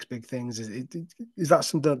of the next big things? Is that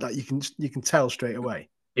something that you can tell straight away?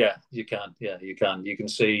 Yeah, you can. Yeah, you can. You can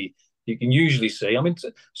see. You can usually see. I mean,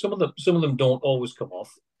 some of them don't always come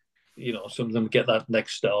off. Some of them get that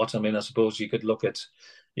next start. I mean, I suppose you could look at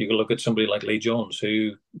somebody like Lee Jones,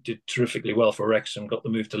 who did terrifically well for Wrexham, got the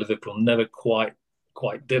move to Liverpool, never quite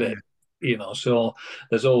did it. So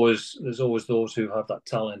there's always those who have that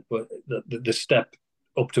talent, but the step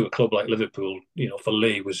up to a club like Liverpool, for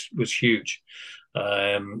Lee was huge,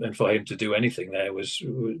 and for him to do anything there was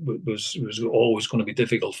always going to be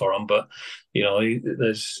difficult for him. But you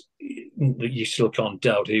still can't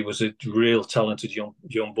doubt he was a real talented young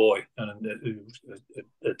boy and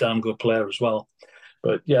a damn good player as well.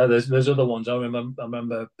 But yeah, there's other ones. I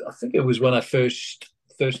remember. I think it was when I first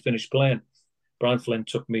finished playing. Brian Flynn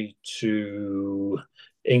took me to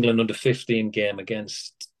England under-15 game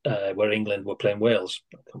against where England were playing Wales.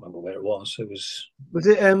 I can't remember where it was. Was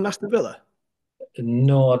it Aston Villa?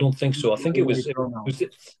 No, I don't think so. I think it was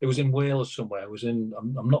in Wales somewhere. It was in.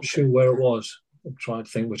 I'm not sure where it was. I'm trying to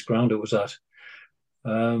think which ground it was at.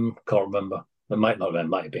 Can't remember. It might not have been.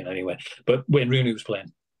 Might have been anyway. But Wayne Rooney was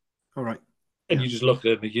playing. All right. And you just looked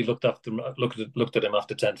at him. You looked at him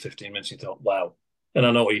after 10, 15 minutes. You thought, wow. And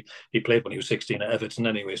I know he played when he was 16 at Everton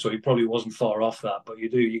anyway, so he probably wasn't far off that. But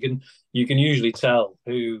you can usually tell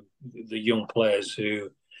who the young players who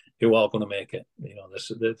are going to make it.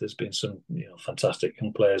 There's been some fantastic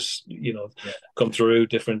young players come through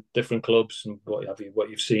different clubs and what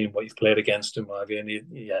you've seen, what you've played against, and what have you. And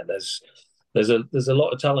there's a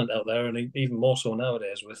lot of talent out there, and even more so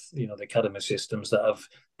nowadays with the academy systems that have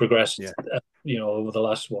progressed over the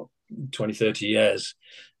last 20, 30 years.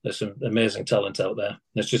 There's some amazing talent out there.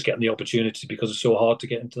 It's just getting the opportunity, because it's so hard to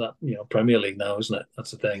get into that Premier League now, isn't it? That's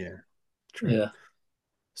the thing. Yeah, true. Yeah.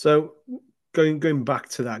 So going back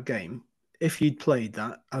to that game, if you'd played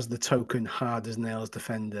that as the token hard as nails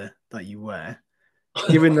defender that you were,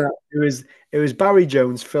 given that it was Barry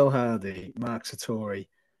Jones, Phil Hardy, Mark Sartori,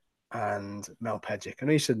 and Mel Pedgick. I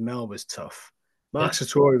know you said Mel was tough. Mark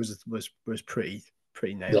Sartori was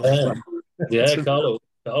pretty nailed. Yeah,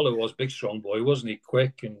 Carlo was big, strong boy, wasn't he?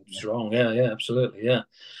 Quick and strong. Yeah, absolutely. Yeah,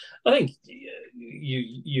 I think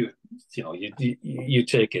you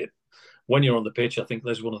take it when you're on the pitch. I think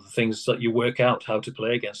there's one of the things that you work out how to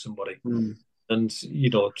play against somebody. And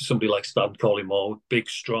somebody like Stan Collymore, big,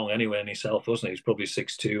 strong anyway in himself, wasn't he? He's probably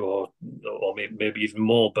 6'2" or maybe even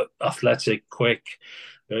more, but athletic, quick.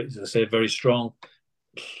 As I say, very strong.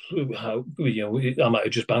 I might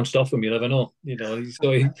have just bounced off him. You never know.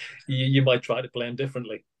 So you might try to play him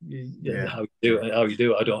differently. How you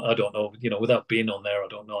do? I don't know. Without being on there, I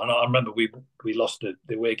don't know. And I remember we lost the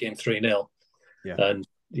away game 3-0. Yeah, and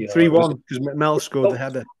 3-1 because Mel scored the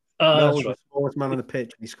header. Mel was right. The fourth man on the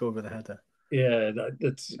pitch, and he scored with a header. Yeah,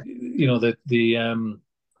 that's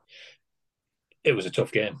it was a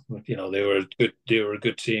tough game. They were a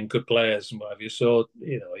good team, good players, and what have you. So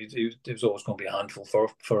it was always going to be a handful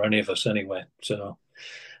for any of us anyway. So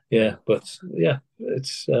yeah, but yeah,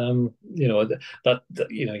 it's you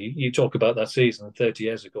talk about that season 30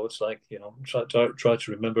 years ago. It's like try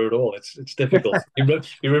to remember it all. It's difficult.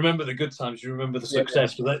 You remember the good times, you remember the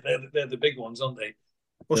success, but they're the big ones, aren't they?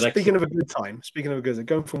 Well, speaking of a good time,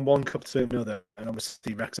 going from one cup to another, and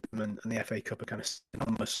obviously Wrexham and the FA Cup are kind of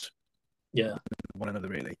synonymous. Yeah, one another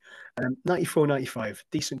really. 94, 95,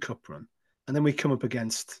 decent cup run, and then we come up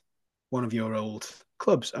against one of your old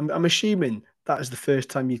clubs. I'm assuming that is the first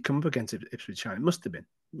time you'd come up against Ipswich Town. It must have been.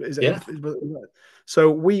 So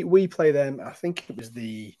we play them. I think it was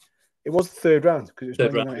the third round because it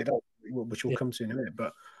was Man United, which we'll come to in a minute.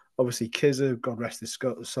 But obviously, Kizza, God rest his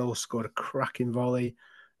soul, scored a cracking volley.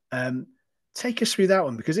 Take us through that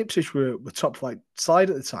one because Ipswich were top flight side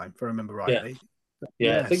at the time, if I remember rightly.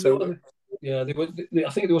 Yeah. I think they were. I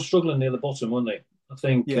think they were struggling near the bottom, weren't they? I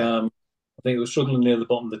think they were struggling near the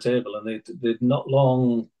bottom of the table, and they'd not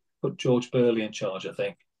long put George Burley in charge. I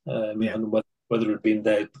think, and whether it had been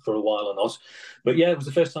there for a while or not, but yeah, it was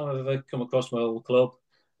the first time I've ever come across my old club,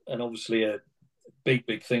 and obviously a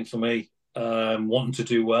big thing for me, wanting to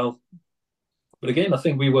do well. But again, I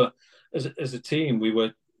think we were as a team, we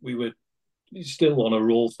were still on a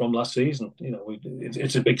roll from last season.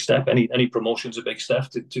 It's a big step. Any promotion's a big step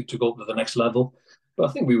to go up to the next level. But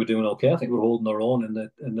I think we were doing okay. I think we were holding our own in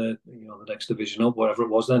the the next division up, whatever it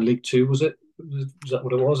was then. League Two, was it? Was that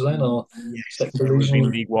what it was then, or second division?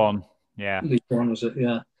 League One. Yeah, League One was it?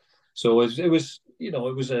 Yeah. So it was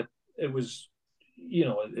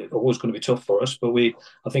always going to be tough for us, but I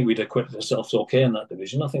think we'd acquitted ourselves okay in that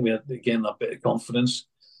division. I think we had again that bit of confidence,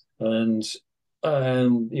 and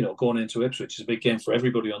going into Ipswich is a big game for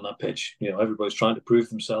everybody on that pitch. Everybody's trying to prove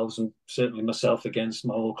themselves, and certainly myself against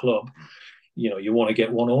my whole club. You want to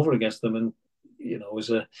get one over against them, and I think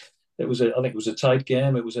it was a tight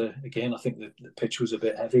game. It was again, I think the pitch was a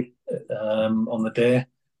bit heavy on the day,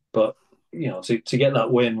 but to get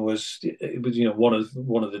that win was one of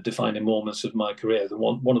the defining moments of my career.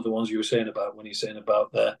 One of the ones you were saying about when you're saying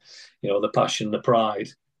about the the passion, the pride.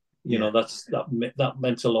 That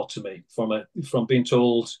meant a lot to me from being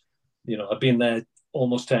told. I've been there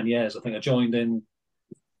almost 10 years. I think I joined in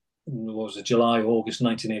July, August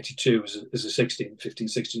 1982 as a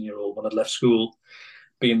 16-year-old when I'd left school.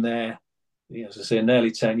 Being there, as I say,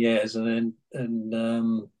 nearly 10 years, and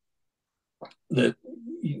to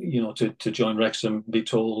join Wrexham, to be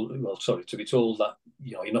told that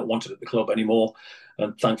you're not wanted at the club anymore,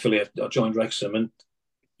 and thankfully I joined Wrexham, and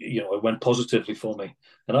it went positively for me,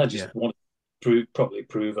 and I just wanted to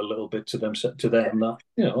prove a little bit to them that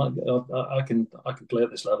I can play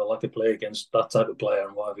at this level. I can play against that type of player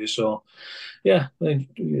and whatever. So yeah,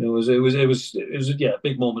 it was a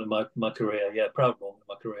big moment in my career. Yeah, proud moment in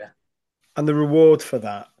my career. And the reward for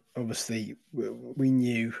that, obviously, we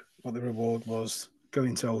knew what the reward was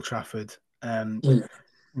going to Old Trafford.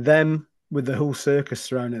 Them with the whole circus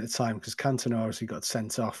surrounding at the time, because Cantona obviously got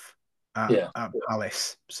sent off at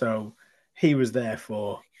Palace, so he was there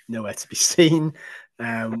for nowhere to be seen.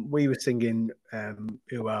 We were singing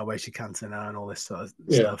 "Who Are Where's Your Cantona" and all this sort of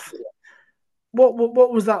stuff. What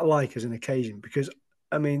was that like as an occasion? Because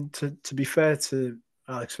I mean, to be fair to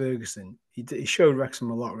Alex Ferguson, he showed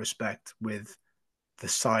Wrexham a lot of respect with the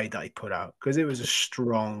side that he put out, because it was a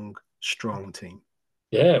strong team.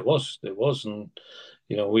 Yeah, it was, and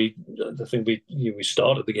I think we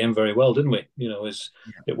started the game very well, didn't we?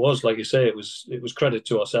 It was like you say, it was credit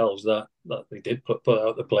to ourselves that we did put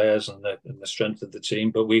out the players and the strength of the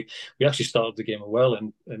team, but we actually started the game well,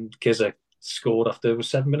 and Kizza scored after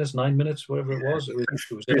 7 minutes, 9 minutes, whatever it was. It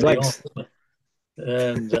was early on, wasn't it?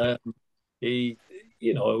 And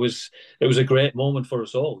it was a great moment for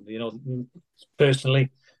us all. Personally,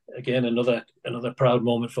 again, another proud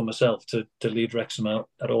moment for myself to lead Wrexham out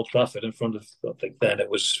at Old Trafford in front of, I think then it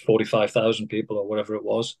was 45,000 people or whatever it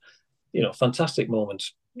was. Fantastic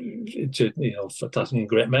moments, fantastic and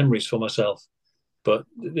great memories for myself. But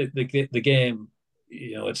the game,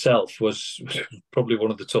 itself was probably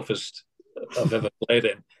one of the toughest I've ever played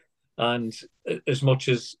in. And as much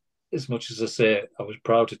as I say, I was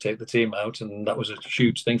proud to take the team out, and that was a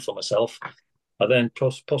huge thing for myself. I then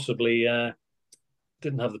possibly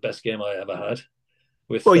didn't have the best game I ever had.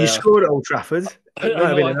 You scored at Old Trafford. I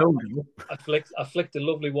flicked a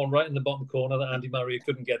lovely one right in the bottom corner that Andy Murray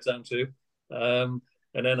couldn't get down to. And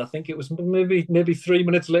then I think it was maybe 3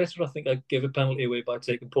 minutes later, I think I gave a penalty away by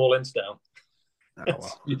taking Paul Ince down. Oh, wow.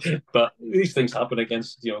 But these things happen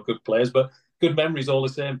against good players. But good memories, all the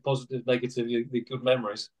same, positive, negative, the good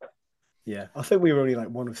memories. Yeah, I think we were only like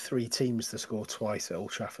one of 3 teams to score twice at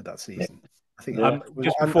Old Trafford that season. I think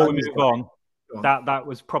just before we move on, that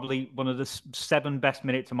was probably one of the 7 best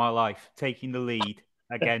minutes of my life, taking the lead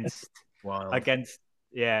against against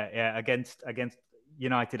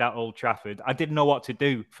United at Old Trafford. I didn't know what to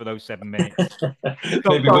do for those 7 minutes.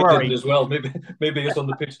 Maybe we didn't as well. Maybe us on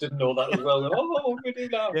the pitch didn't know that as well. Oh, we do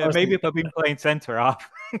now. Yeah, maybe if I've been playing centre half.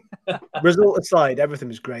 Result aside, everything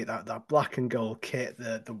was great. That black and gold kit,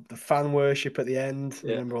 the fan worship at the end.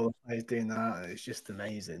 Yeah. Remember all the players doing that? It's just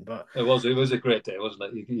amazing. But it was a great day, wasn't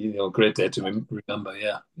it? Great day to remember.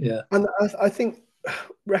 Yeah. And I think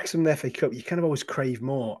Wrexham, the FA Cup, you kind of always crave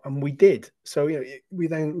more, and we did. So we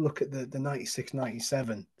then look at the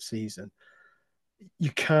 96-97 season.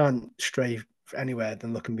 You can't stray anywhere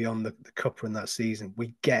than looking beyond the cup run that season.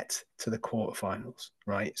 We get to the quarterfinals,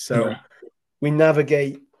 right? So we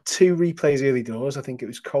navigate 2 replays early doors. I think it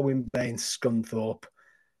was Colwyn Bay and Scunthorpe.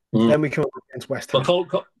 Then we come up against West Ham.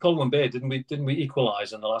 But Colwyn Bay, didn't we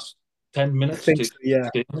equalise in the last 10 minutes? I think so, yeah.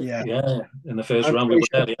 In the first round, we were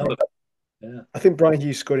there. I think Brian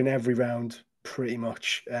Hughes scored in every round pretty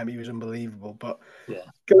much. He was unbelievable. But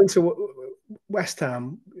going to West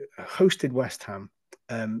Ham, hosted West Ham,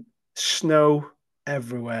 snow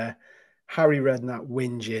everywhere. Harry Redknapp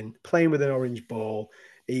whinging, playing with an orange ball.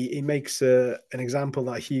 He makes an example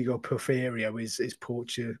that Hugo Porfirio, his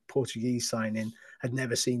Portuguese signing, had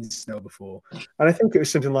never seen snow before. And I think it was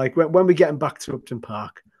something like, when we get him back to Upton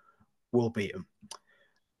Park, we'll beat him.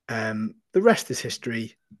 The rest is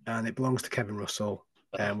history, and it belongs to Kevin Russell,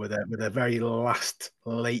 with a very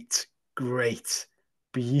late, great,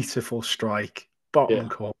 beautiful strike, bottom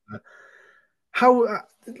corner.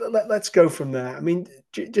 Let's go from there. I mean,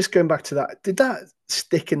 just going back to that, did that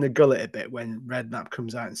stick in the gullet a bit when Redknapp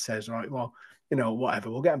comes out and says, right, well, whatever,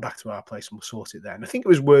 we'll get him back to our place and we'll sort it there? And I think it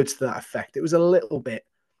was words to that effect. It was a little bit,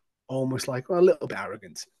 almost like, a little bit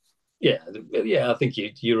arrogant. Yeah. I think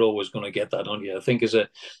you're always going to get that, aren't you? I think as a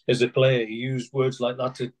player, you use words like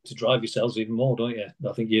that to drive yourselves even more, don't you?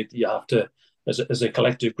 I think you have to, as a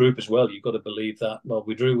collective group as well, you've got to believe that, well,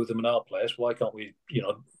 we drew with them in our place, why can't we,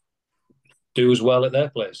 do as well at their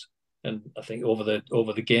place? And I think over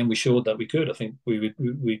the game we showed that we could. I think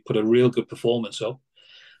we put a real good performance up.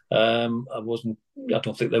 I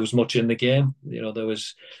don't think there was much in the game. There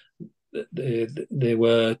was. They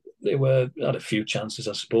had a few chances,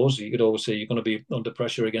 I suppose. You could always say you're going to be under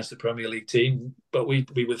pressure against the Premier League team, but we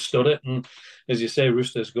withstood it. And as you say,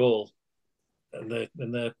 Rooster's goal in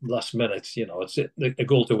the last minute, it's a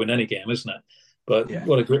goal to win any game, isn't it? But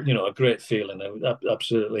what a great feeling.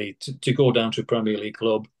 Absolutely to go down to a Premier League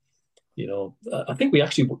club. I think we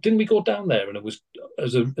actually didn't we go down there, and it was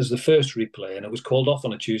as the first replay, and it was called off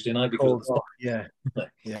on a Tuesday night because yeah.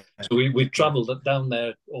 So we travelled down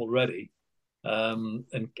there already, and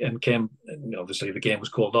came. Obviously, the game was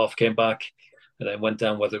called off. Came back, and then went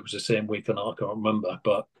down. Whether it was the same week or not, I can't remember.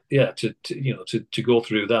 But yeah, to go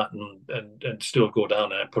through that and still go down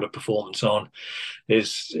there and put a performance on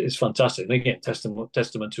is fantastic. And again,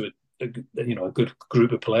 testament to a good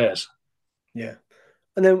group of players. Yeah,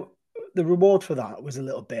 and then the reward for that was a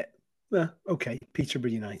little bit, okay,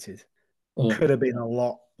 Peterborough United could have been a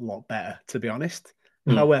lot better, to be honest.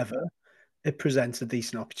 However, it presents a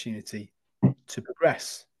decent opportunity to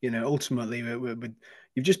progress. Ultimately,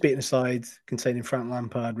 you've just beaten a side containing Frank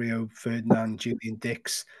Lampard, Rio Ferdinand, Julian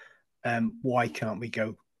Dix. Why can't we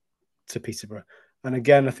go to Peterborough? And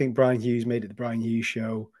again, I think Brian Hughes made it the Brian Hughes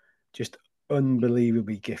show. Just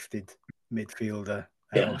unbelievably gifted midfielder.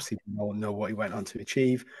 Obviously, we all know what he went on to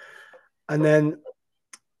achieve. And then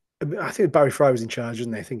I think Barry Fry was in charge,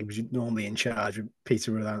 wasn't he? I think he was normally in charge of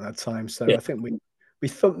Peterborough at that time. So I think we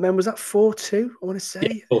thought, man, was that 4-2? I want to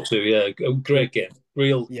say 4-2. Yeah, a great game.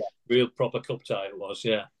 Real proper cup tie. It was.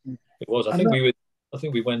 Yeah, it was. I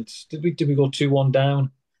think we went. Did we go 2-1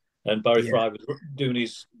 down? And Barry Fry was doing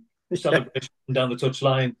his celebration down the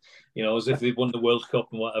touchline, as if they'd won the World Cup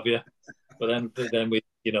and what have you. But then we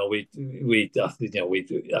I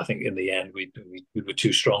think in the end we were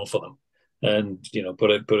too strong for them, and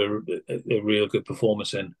put a real good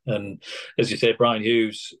performance in. And as you say, Brian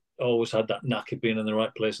Hughes always had that knack of being in the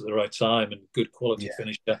right place at the right time and good quality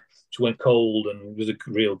finisher. Just went cold and was a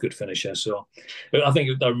real good finisher. So I think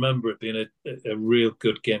I remember it being a real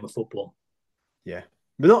good game of football. Yeah,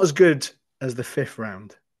 but not as good as the 5th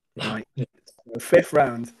round, right? The 5th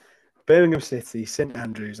round. Birmingham City, St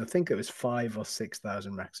Andrews. I think it was 5,000 or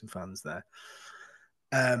 6,000 Wrexham fans there.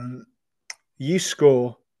 You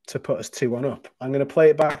score to put us 2-1 up. I'm going to play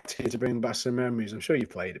it back to you to bring back some memories. I'm sure you've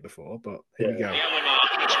played it before, but here we go.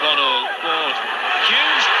 It's gone all forward.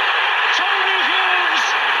 Hughes, Tony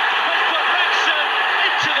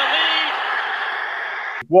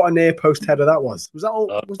what a near post header that was. Was that all?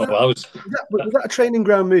 Oh, Was that, I was that a training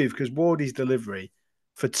ground move? Because Wardy's delivery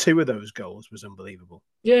for 2 of those goals was unbelievable.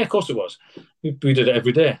 Yeah, of course it was. We did it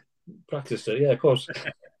every day. Practiced it. Yeah, of course.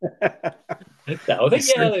 No, I think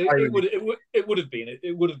it would have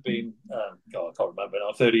been God, I can't remember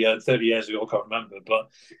now. 30 years ago, I can't remember, but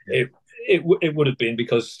Yeah. it would have been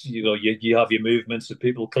because you have your movements of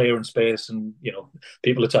people clearing space and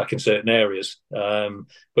people attacking certain areas. But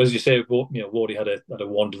as you say, Wardy had a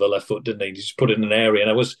wand to the left foot, didn't he? He just put it in an area,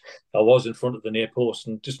 and I was in front of the near post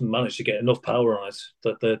and just managed to get enough power on it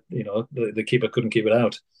that the keeper couldn't keep it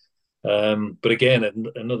out. But again,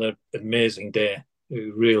 another amazing day.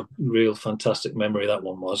 Real fantastic memory that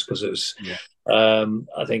one was, because it was. Yeah.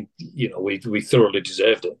 I think we thoroughly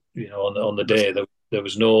deserved it. On the day there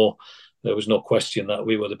was no question that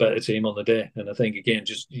we were the better team on the day, and I think again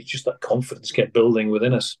just that confidence kept building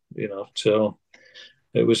within us. So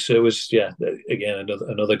it was again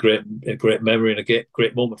another great memory and a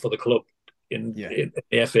great moment for the club in the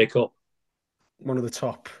FA Cup. One of the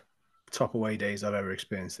top away days I've ever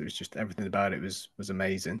experienced. It was just everything about it was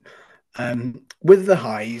amazing. With the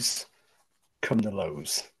highs come the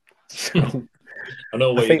lows. So I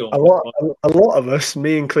know where I think you're going. a lot of us,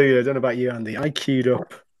 me included, I don't know about you, Andy, I queued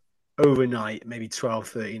up overnight, maybe 12,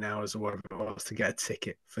 13 hours or whatever it was, to get a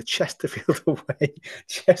ticket for Chesterfield away.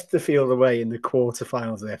 Chesterfield away in the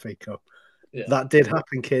quarterfinals of the FA Cup. Yeah. That did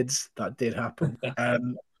happen, kids. That did happen.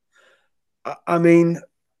 I mean,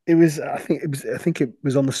 it was. I think it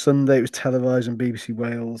was on the Sunday. It was televised on BBC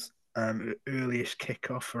Wales. Earliest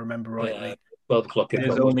kickoff, if I remember rightly. Yeah, 12 o'clock.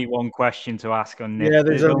 There's only one question to ask on Nick. Yeah,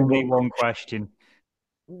 there's only one question.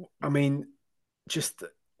 I mean, just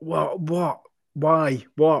why,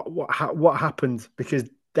 what happened? Because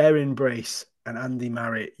their embrace and Andy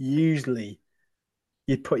Marriott, usually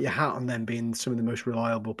you'd put your hat on them being some of the most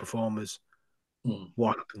reliable performers.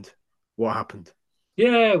 What happened?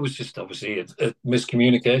 Yeah, it was just obviously a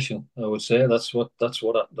miscommunication. I would say that's what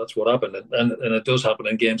happened, and it does happen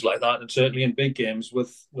in games like that, and certainly in big games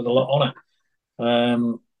with a lot on it.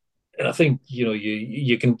 And I think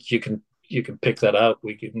you can pick that out.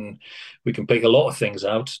 We can pick a lot of things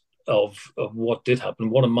out of what did happen.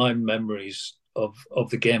 One of my memories of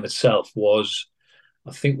the game itself was,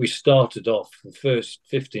 I think we started off the first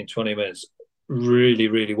 15, 20 minutes really,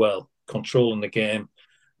 really well, controlling the game,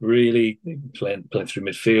 really playing through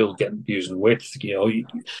midfield, using width,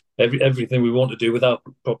 everything we want to do without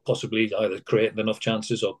possibly either creating enough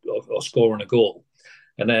chances or scoring a goal.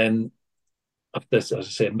 And then after, as I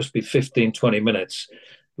say, it must be 15, 20 minutes,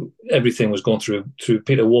 everything was going through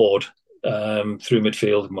Peter Ward, through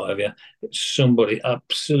midfield and whatever. Somebody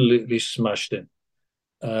absolutely smashed him.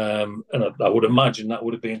 And I would imagine that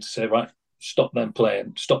would have been to say, right, stop him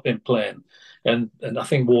playing. And I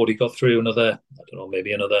think Wardy got through another, I don't know,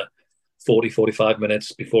 maybe another 40, 45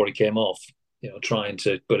 minutes before he came off, trying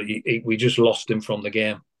to, but we just lost him from the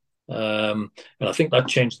game. And I think that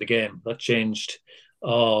changed the game. That changed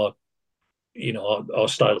our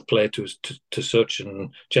style of play to such.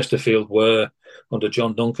 And Chesterfield were, under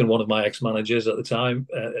John Duncan, one of my ex-managers at the time,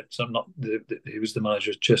 he was the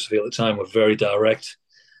manager at Chesterfield at the time, were very direct.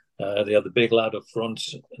 They had the big lad up front,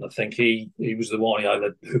 and I think he was the one who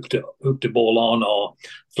either hooked the ball on or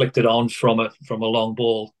flicked it on from a long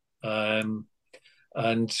ball, and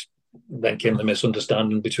then came the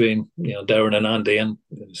misunderstanding between Darren and Andy, and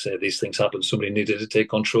say these things happen. Somebody needed to take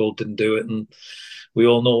control, didn't do it, and we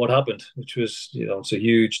all know what happened, which was it's a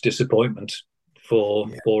huge disappointment for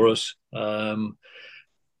us.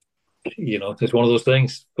 It's one of those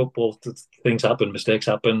things. Football, things happen, mistakes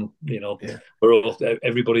happen.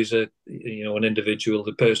 Everybody's an individual,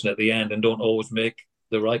 the person at the end, and don't always make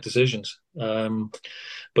the right decisions.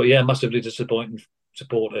 But yeah, massively disappointing.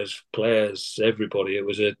 Supporters, players, everybody. It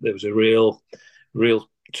was a real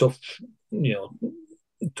tough,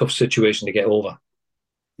 tough situation to get over.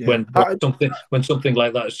 Yeah. When something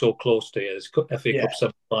like that is so close to you, it's FA Cup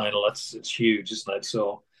semi-final. It's huge, isn't it?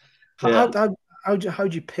 So how do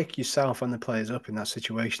you pick yourself and the players up in that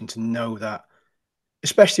situation to know that,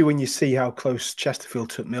 especially when you see how close Chesterfield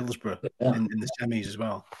took Middlesbrough in the semis as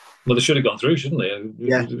well? Well, they should have gone through, shouldn't they?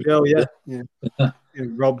 Yeah.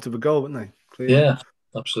 Robbed of a goal, wouldn't they? Clearly. Yeah,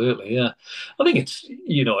 absolutely. Yeah, I think it's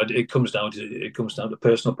it comes down to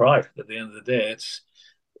personal pride. At the end of the day,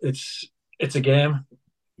 it's a game.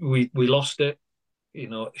 We lost it.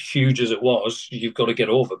 Huge as it was, you've got to get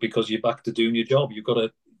over, because you're back to doing your job. You've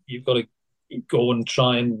got to go and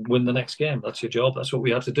try and win the next game. That's your job. That's what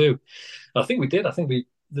we had to do. And I think we did. I think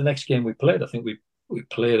the next game we played, I think we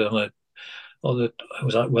played on whether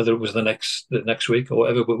it was the next week or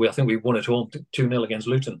whatever, but I think we won at home 2-0 against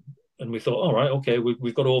Luton. and we thought, all right, okay,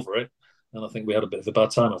 we've got over it. And I think we had a bit of a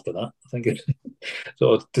bad time after that. I think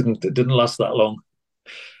so it didn't last that long,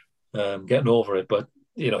 getting over it. But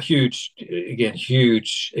huge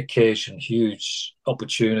occasion, huge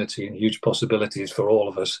opportunity, and huge possibilities for all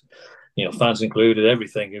of us. Fans included,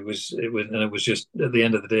 everything. It was just, at the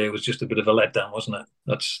end of the day, it was just a bit of a letdown, wasn't it?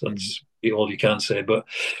 That's all you can say. But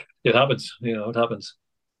it happens. It happens.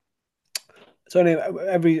 Tony,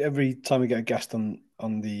 every time we get a guest on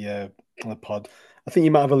the pod, I think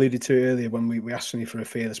you might have alluded to it earlier when we asked you for a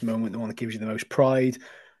fearless moment, the one that gives you the most pride.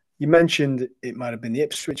 You mentioned it might have been the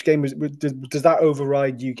Ipswich game. Does that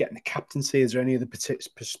override you getting the captaincy? Is there any other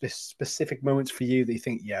specific moments for you that you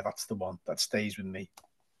think, yeah, that's the one that stays with me?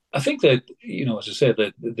 I think that, as I said,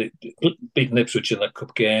 the beating Ipswich in that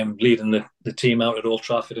cup game, leading the team out at Old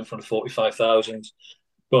Trafford in front of 45,000,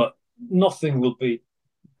 but nothing will be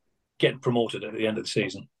getting promoted at the end of the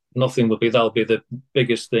season. Nothing will be. That'll be the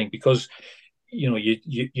biggest thing, because you're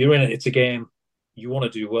in it. It's a game. You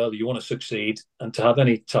want to do well. You want to succeed, and to have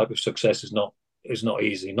any type of success is not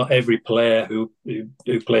easy. Not every player who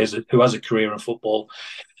plays it, who has a career in football,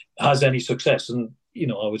 has any success. And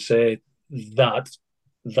I would say that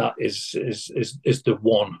is the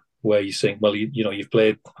one where you think, well, you've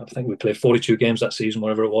played. I think we played 42 games that season,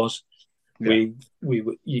 whatever it was. Yeah.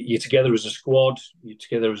 You're together as a squad. You're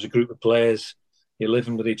together as a group of players. You're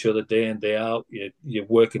living with each other day in, day out. You're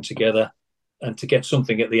working together, and to get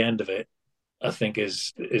something at the end of it, I think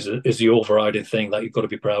is the overriding thing that you've got to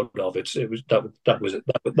be proud of.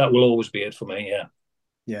 That will always be it for me. Yeah.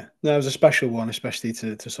 Yeah. No, it was a special one, especially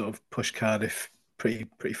to sort of push Cardiff pretty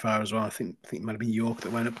far as well. I think it might have been York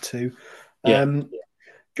that went up too. Yeah.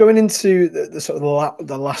 Going into the sort of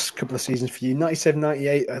the last couple of seasons for you, 97,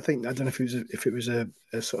 98, I don't know if it was a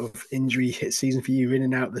sort of injury hit season for you, in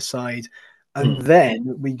and out the side. And then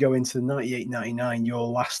we go into the 98, 99, your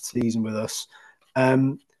last season with us.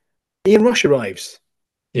 Ian Rush arrives.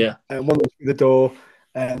 Yeah. One through the door.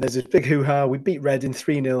 There's this big hoo-ha. We beat Reading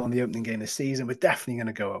 3-0 on the opening game of the season. We're definitely going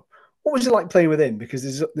to go up. What was it like playing with him?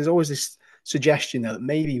 Because there's always this suggestion there that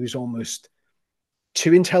maybe he was almost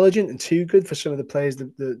too intelligent and too good for some of the players,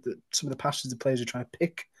 some of the passes the players are trying to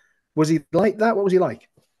pick. Was he like that? What was he like?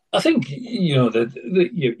 I think you're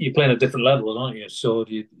playing at a different level, aren't you? So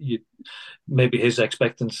you maybe his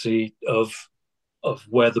expectancy of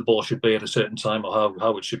where the ball should be at a certain time, or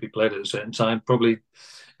how it should be played at a certain time, probably,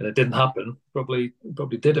 and it didn't happen. Probably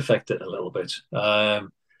did affect it a little bit.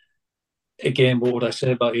 Again, what would I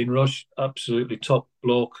say about Ian Rush? Absolutely top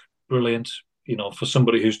bloke, brilliant. For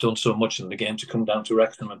somebody who's done so much in the game, to come down to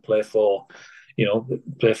Wrexham and play for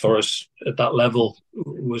us at that level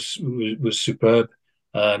was superb.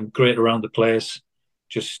 Great around the place.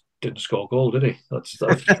 Just didn't score a goal, did he? That's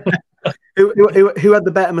Who had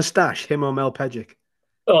the better moustache, him or Mel Pedgick?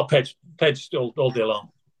 Oh, Pedge all day long.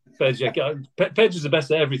 Pedge is the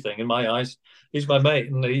best at everything in my eyes. He's my mate,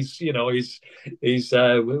 and we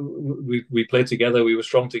played together. We were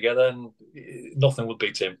strong together, and nothing would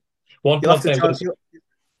beat him. One thing I've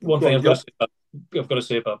got to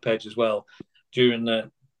say about Pedge as well, during the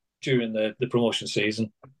promotion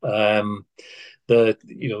season, we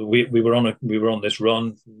were on this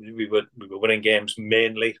run. We were winning games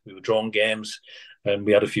mainly. We were drawing games, and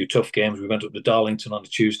we had a few tough games. We went up to Darlington on a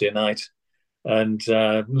Tuesday night, and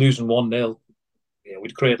losing 1-0.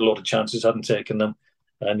 We'd created a lot of chances, hadn't taken them,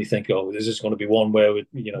 and you think, oh, this is going to be one where we're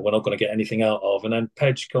not going to get anything out of. And then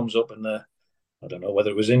Pedge comes up in I don't know whether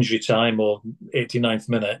it was injury time or 89th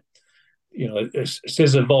minute. A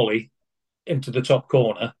scissor volley into the top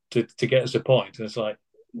corner to get us a point, and it's like,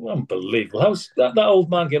 unbelievable. How's that old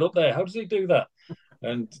man get up there? How does he do that?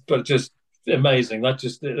 But just amazing.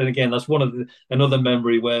 And again, that's another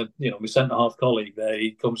memory where my centre half colleague there,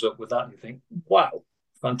 he comes up with that, and you think, wow,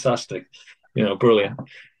 fantastic, brilliant.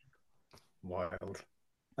 Wild.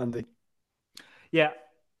 Andy. Yeah.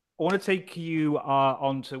 I want to take you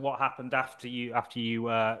on to what happened after you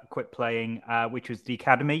quit playing, which was the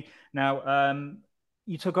academy. Now,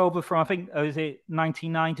 you took over from, I think, was it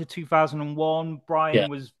 99 to 2001?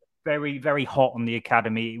 Brian was very, very hot on the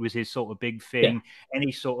academy. It was his sort of big thing. Yeah.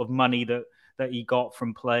 Any sort of money that he got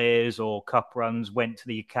from players or cup runs went to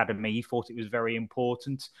the academy. He thought it was very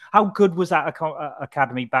important. How good was that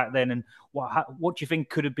academy back then? And what do you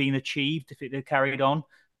think could have been achieved if it had carried on?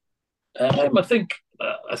 I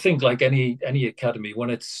think like any academy, when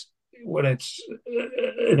it's in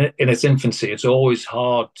its infancy, it's always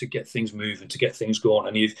hard to get things moving, to get things going,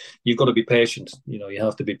 and you've got to be patient. You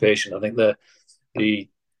have to be patient. I think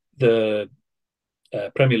the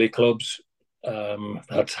Premier League clubs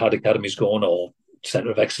had academies going, or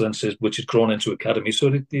centre of excellence, which had grown into academy. So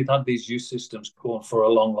they'd had these youth systems going for a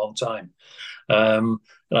long, long time. And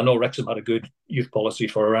I know Wrexham had a good youth policy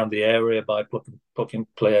for around the area by plucking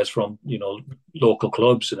players from local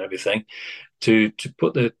clubs and everything. To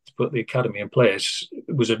put the academy in place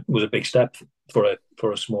was a big step for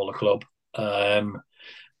a smaller club. And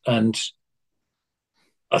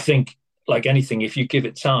I think, like anything, if you give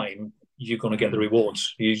it time, you're going to get the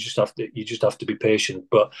rewards. You just have to be patient.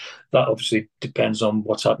 But that obviously depends on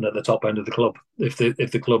what's happening at the top end of the club. If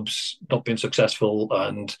the club's not been successful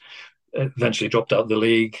and eventually dropped out of the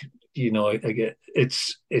league,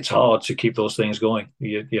 it's hard to keep those things going.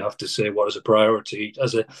 You have to say what is a priority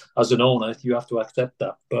as an owner. You have to accept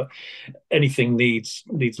that. But anything needs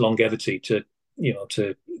longevity to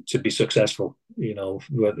be successful.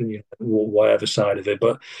 Whatever side of it.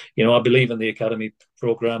 But I believe in the academy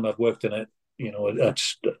program. I've worked in it.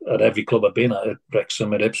 At every club I've been at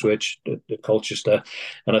Wrexham, at Ipswich, at Colchester,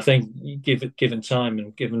 and I think given time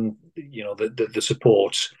and given the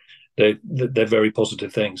support, they're very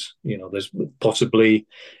positive things. There's possibly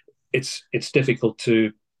it's difficult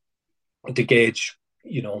to gauge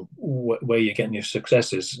where you're getting your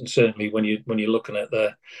successes, and certainly when you're looking at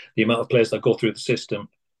the amount of players that go through the system,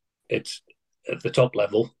 it's at the top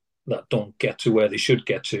level that don't get to where they should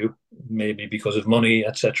get to, maybe because of money,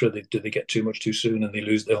 etc. Do they get too much too soon and they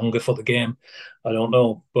lose their hunger for the game? I don't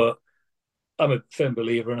know, but I'm a firm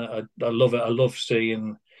believer in it. I love it. I love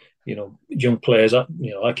seeing young players. I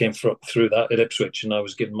came through that at Ipswich, and I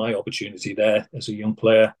was given my opportunity there as a young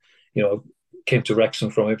player. Came to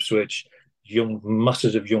Wrexham from Ipswich.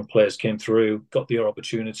 Masses of young players came through, got their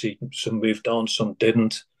opportunity. Some moved on, some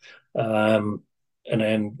didn't. And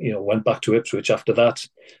then, went back to Ipswich after that,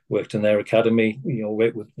 worked in their academy,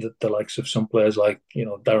 with the likes of some players like,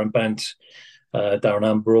 Darren Bent, Darren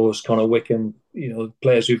Ambrose, Connor Wickham,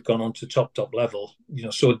 players who've gone on to top level,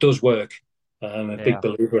 so it does work. I'm a big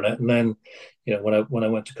believer in it. And then, when I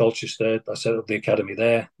went to Colchester, I set up the academy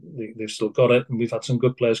there. They've still got it. And we've had some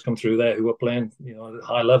good players come through there who are playing, at a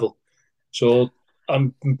high level. So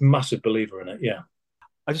I'm a massive believer in it, yeah.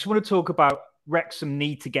 I just want to talk about Wrexham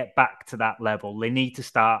need to get back to that level. They need to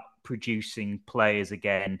start producing players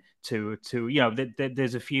again.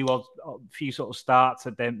 There's a few sort of starts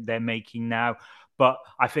that they're making now, but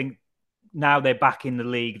I think now they're back in the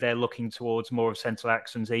league. They're looking towards more of central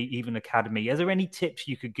excellence, even academy. Are there any tips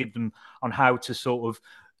you could give them on how to sort of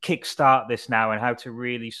kickstart this now and how to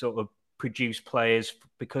really sort of produce players?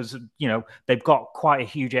 Because they've got quite a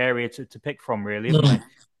huge area to pick from, really, haven't they?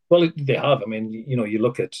 Well, they have. I mean, you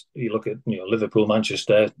look at Liverpool,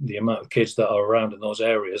 Manchester, the amount of kids that are around in those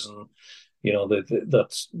areas, and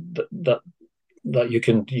that you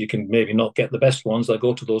can maybe not get the best ones that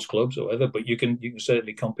go to those clubs or whatever, but you can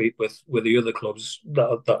certainly compete with the other clubs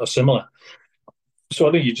that are similar. So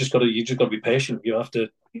I think you just got to be patient. You have to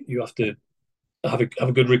have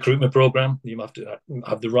a good recruitment program. You have to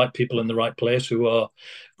have the right people in the right place who are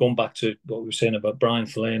going back to what we were saying about Brian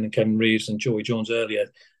Flynn and Kevin Reeves and Joey Jones earlier,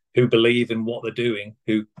 who believe in what they're doing,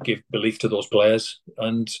 who give belief to those players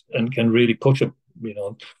and can really push them.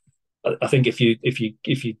 I think if you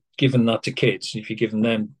given that to kids, if you're giving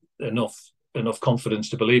them enough confidence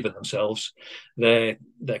to believe in themselves, their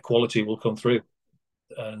quality will come through.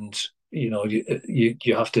 And you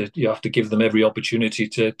have to give them every opportunity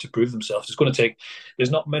to prove themselves. It's going to take.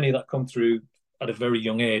 There's not many that come through at a very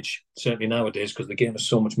young age, certainly nowadays, because the game is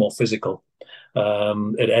so much more physical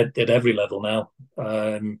at every level now.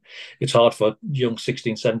 It's hard for young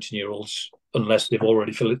 16, 17-year-olds, unless they've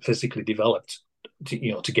already physically developed,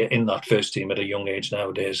 to get in that first team at a young age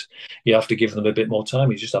nowadays. You have to give them a bit more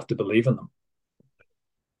time. You just have to believe in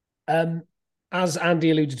them. As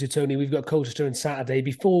Andy alluded to, Tony, we've got Colchester on Saturday.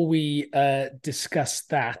 Before we discuss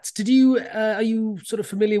that, are you sort of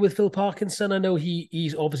familiar with Phil Parkinson? I know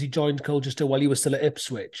he's obviously joined Colchester while he was still at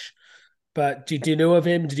Ipswich, but do you know of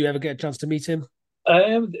him? Did you ever get a chance to meet him?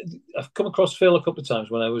 I've come across Phil a couple of times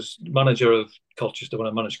when I was manager of Colchester, when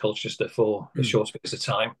I managed Colchester for a short space of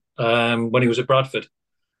time, when he was at Bradford.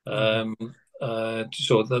 So that's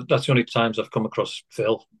the only times I've come across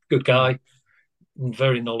Phil. Good guy.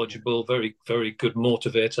 Very knowledgeable, very, very good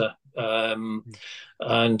motivator,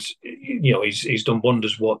 and he's done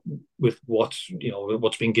wonders with what's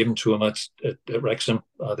been given to him at Wrexham.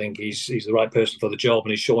 I think he's the right person for the job,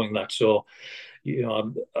 and he's showing that. So, I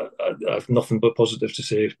have nothing but positive to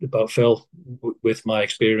say about Phil with my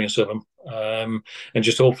experience of him, and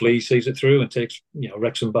just hopefully he sees it through and takes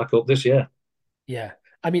Wrexham back up this year. Yeah.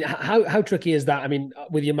 I mean, how tricky is that? I mean,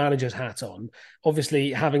 with your manager's hat on,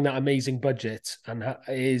 obviously having that amazing budget and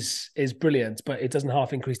is brilliant, but it doesn't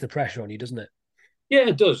half increase the pressure on you, doesn't it? Yeah,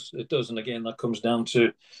 it does. It does, and again, that comes down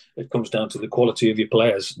to the quality of your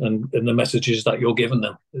players and the messages that you're giving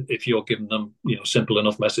them. If you're giving them, simple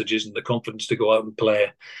enough messages and the confidence to go out and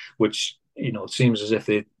play, which it seems as if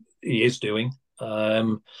he is doing,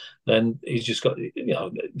 then he's just got.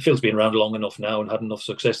 Phil's been around long enough now and had enough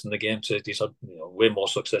success in the game to he's had way more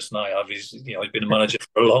success than I have. He's been a manager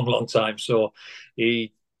for a long, long time, so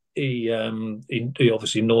he he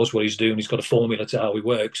obviously knows what he's doing. He's got a formula to how he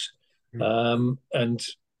works. And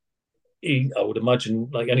I would imagine,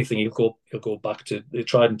 like anything, he'll go back to the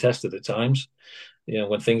tried and tested at times.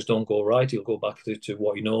 When things don't go right, he'll go back to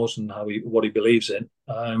what he knows and what he believes in.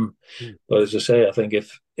 But as I say, I think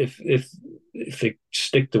if they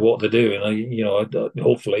stick to what they're doing,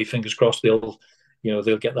 hopefully, fingers crossed, they'll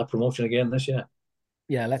get that promotion again this year.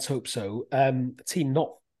 Yeah, let's hope so. The team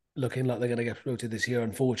not looking like they're going to get promoted this year,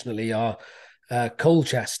 unfortunately, are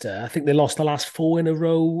Colchester. I think they lost the last 4 in a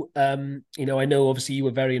row. I know obviously you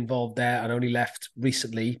were very involved there and only left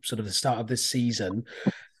recently, sort of the start of this season.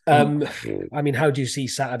 I mean, how do you see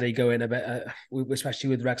Saturday going a bit, especially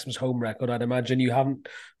with Wrexham's home record? I'd imagine you haven't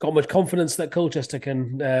got much confidence that Colchester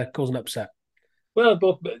can cause an upset. Well,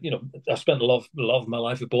 I've spent a lot of my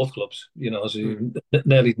life at both clubs. As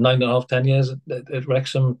nearly 9.5, 10 years at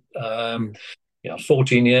Wrexham.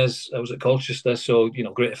 14 years I was at Colchester, so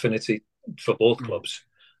great affinity for both clubs.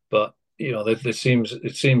 But it seems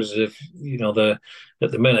as if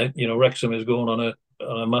at the minute Wrexham is going on a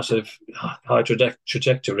massive high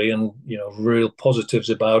trajectory and real positives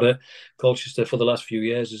about it. Colchester for the last few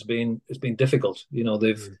years has been difficult.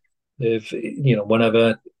 They've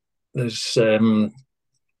whenever there's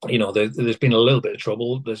there's been a little bit of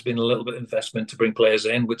trouble. There's been a little bit of investment to bring players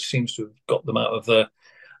in, which seems to have got them out of the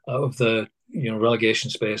relegation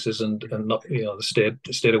spaces and not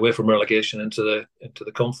stayed away from relegation into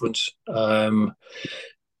the conference over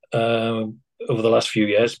the last few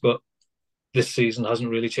years. But this season hasn't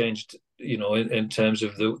really changed, in terms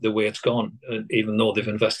of the way it's gone. And even though they've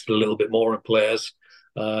invested a little bit more in players,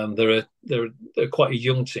 they're quite a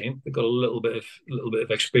young team. They've got a little bit of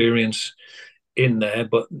experience in there,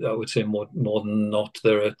 but I would say more than not,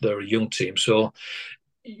 they're a young team. So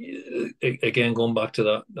again, going back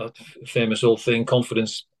to that famous old thing,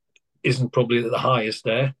 confidence isn't probably at the highest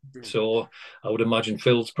there. So I would imagine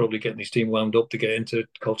Phil's probably getting his team wound up to get into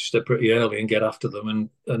Colchester pretty early and get after them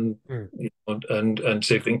and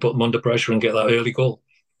see if they can put them under pressure and get that early goal.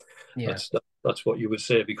 Yeah. That's what you would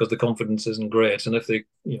say, because the confidence isn't great, and if they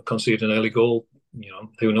concede an early goal,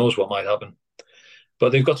 who knows what might happen.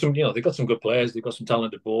 But they've got some good players. They've got some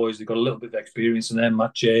talented boys. They've got a little bit of experience in them.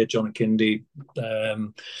 Matt Jay, John Akindi,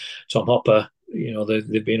 Tom Hopper.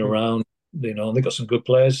 They've been around. They've got some good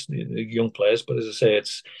players, young players. But as I say,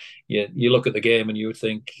 it's you look at the game and you would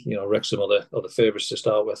think Wrexham are the favourites to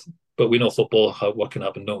start with. But we know football, what can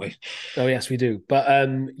happen, don't we? Oh yes, we do. But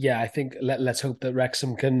I think let's hope that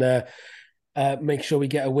Wrexham can make sure we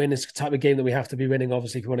get a win. It's the type of game that we have to be winning,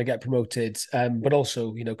 obviously, if we want to get promoted. But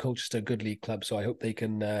also, Colchester, a good league club, so I hope they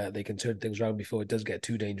can turn things around before it does get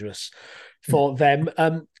too dangerous for them.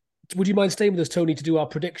 Would you mind staying with us, Tony, to do our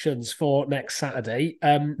predictions for next Saturday?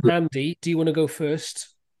 Andy, do you want to go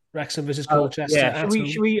first? Wrexham versus Colchester. Yeah,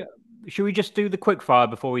 should we just do the quick fire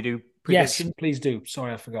before we do predictions? Yes, please do.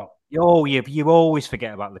 Sorry, I forgot. Oh, yeah, you always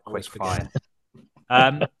forget about the quick fire.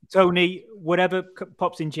 Tony, whatever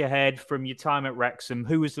pops into your head from your time at Wrexham,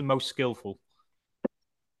 who was the most skillful?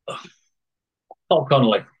 Paul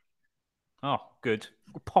Connolly. Oh, good.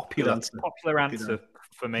 Popular answer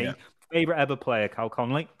for me. Yeah. Favourite ever player, Cal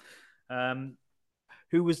Connolly.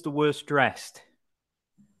 Who was the worst dressed?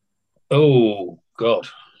 Oh, God.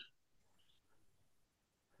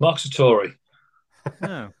 Mark Sartori.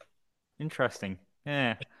 Oh, interesting.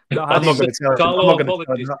 Yeah. I'm not going to tell Carlo,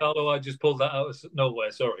 apologies. Carlo, I just pulled that out of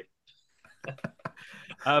nowhere. Sorry.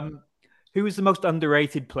 Who was the most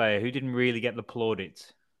underrated player? Who didn't really get the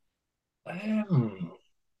plaudits? I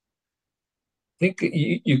think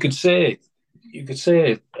you could say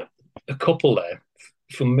a couple there.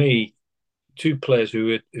 For me, 2 players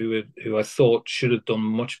who I thought should have done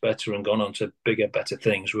much better and gone on to bigger, better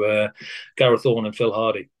things were Gareth Owen and Phil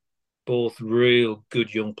Hardy. Both real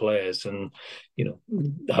good young players, and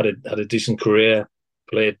had a decent career,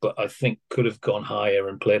 played, but I think could have gone higher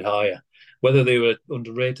and played higher. Whether they were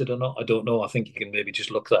underrated or not, I don't know. I think you can maybe just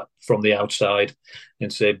look at that from the outside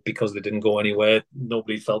and say because they didn't go anywhere,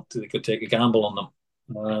 nobody felt they could take a gamble on them.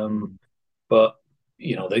 But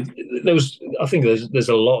I think there's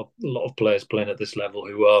a lot of players playing at this level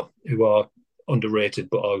who are underrated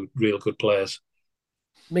but are real good players.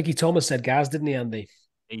 Mickey Thomas said Gaz, didn't he, Andy?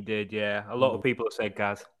 He did, yeah. A lot of people have said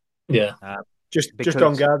Gaz. Yeah. Just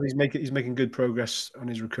on guard. He's making good progress on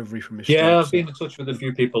his recovery from his stroke. Yeah, I've been in touch with a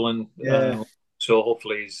few people, and so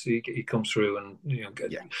hopefully he comes through, and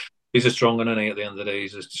he's a strong one, and at the end of the day,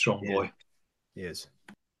 he's a strong boy. He is.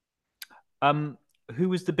 Who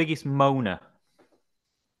was the biggest moaner?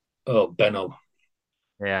 Oh, Benno.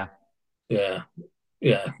 Yeah.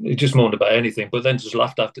 He just moaned about anything, but then just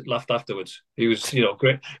laughed afterwards. He was,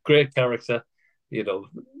 great character,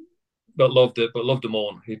 but loved to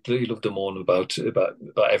moan. He loved to moan about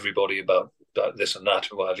everybody, about this and that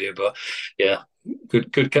and what have you. But yeah,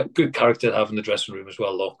 good character to have in the dressing room as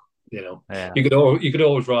well, though. You could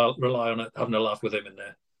always rely on it, having a laugh with him in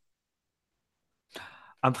there.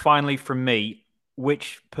 And finally, from me,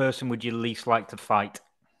 which person would you least like to fight?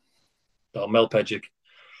 Oh, Mel Pedgick.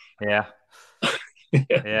 Yeah.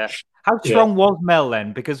 Yeah. How strong was Mel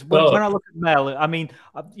then? Because when I look at Mel, I mean,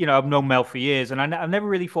 I've known Mel for years, and I've never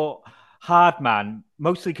really thought hard man,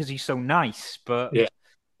 mostly because he's so nice. But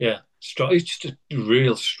strong. He's just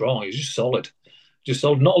real strong. He's just solid.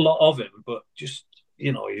 Not a lot of him, but just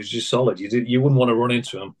he's just solid. You wouldn't want to run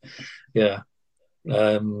into him. Yeah.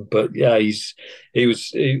 But yeah, he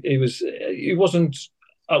wasn't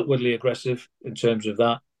outwardly aggressive in terms of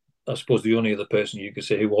that. I suppose the only other person you could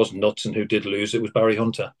say who was nuts and who did lose it was Barry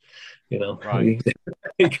Hunter. Right.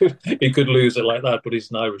 he could lose it like that, but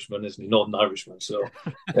he's an Irishman, isn't he? Northern Irishman. So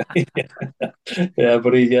but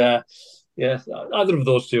either of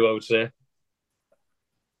those two, I would say.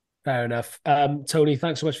 Fair enough. Tony,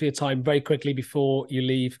 thanks so much for your time. Very quickly before you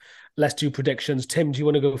leave, let's do predictions. Tim, do you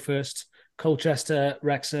want to go first? Colchester,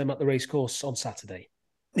 Wrexham at the racecourse on Saturday.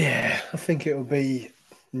 Yeah, I think it'll be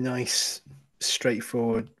nice,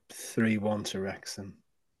 straightforward 3-1 to Wrexham.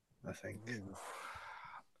 I think it's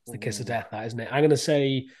the kiss of death, that, isn't it? I'm gonna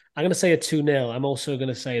say a 2-0. I'm also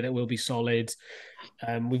gonna say that we'll be solid.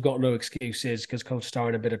 We've got no excuses because Colchester are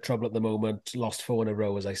in a bit of trouble at the moment. Lost 4 in a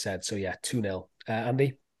row, as I said. So yeah, 2-0.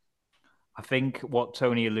 Andy? I think what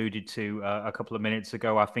Tony alluded to a couple of minutes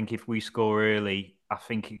ago, I think if we score early, I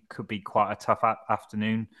think it could be quite a tough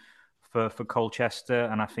afternoon for Colchester,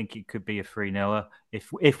 and I think it could be a 3-0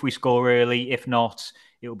 if we score early. If not,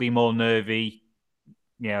 it'll be more nervy.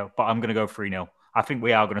 But I'm going to go 3-0. I think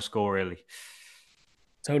we are going to score early.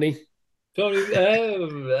 Tony, I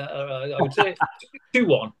would say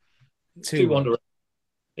 2-1. 2-1.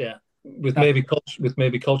 Yeah, with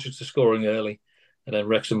maybe Colchester scoring early, and then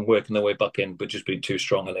Wrexham working their way back in, but just being too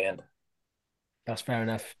strong in the end. That's fair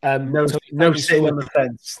enough. No sitting on the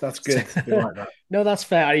fence. That's good. Like that. No, that's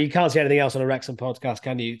fair. You can't say anything else on a Wrexham podcast,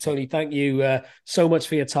 can you? Tony, thank you so much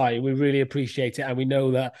for your time. We really appreciate it. And we know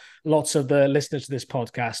that lots of the listeners to this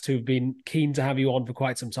podcast who've been keen to have you on for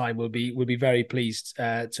quite some time will be very pleased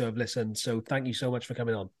to have listened. So thank you so much for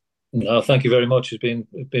coming on. No, thank you very much. It's been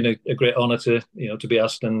a great honour to be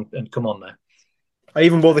asked and come on there. I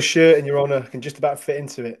even wore the shirt in your honour. I can just about fit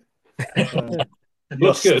into it.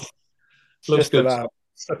 Looks good. Looks just good. About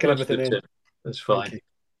sucking everything in. That's fine.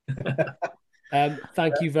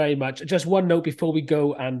 Thank you very much. Just one note before we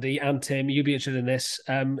go, Andy and Tim, you'll be interested in this.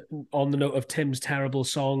 On the note of Tim's terrible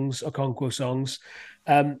songs, Okonkwo songs,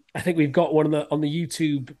 I think we've got one on the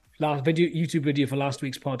YouTube video for last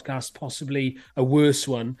week's podcast, possibly a worse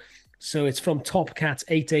one. So it's from Topcat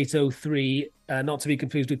 8803, not to be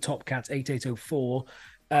confused with Topcat 8804.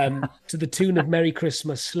 To the tune of Merry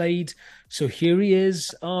Christmas Slade. So here he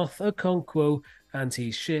is, Arthur Okonkwo, and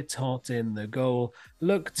he's shit hot in the goal.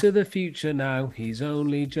 Look to the future now, he's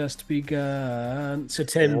only just begun. So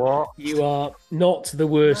Tim, you are not the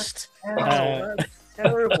worst.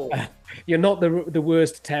 Terrible. You're not the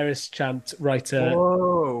worst terrace chant writer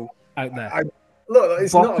out there. Look,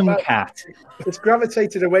 it's Bottom not about cat. It's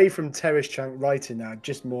gravitated away from terrace chant writing now,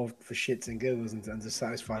 just more for shits and giggles and to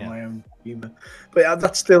satisfy my own humour. But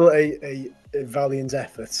that's still a valiant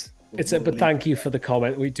effort. But thank you for the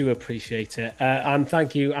comment. We do appreciate it. And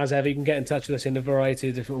thank you, as ever. You can get in touch with us in a variety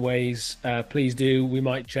of different ways. Please do. We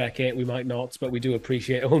might check it. We might not. But we do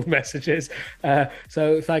appreciate all the messages.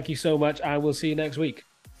 So thank you so much. And we'll see you next week.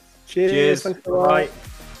 Cheers. Thanks a lot. Bye.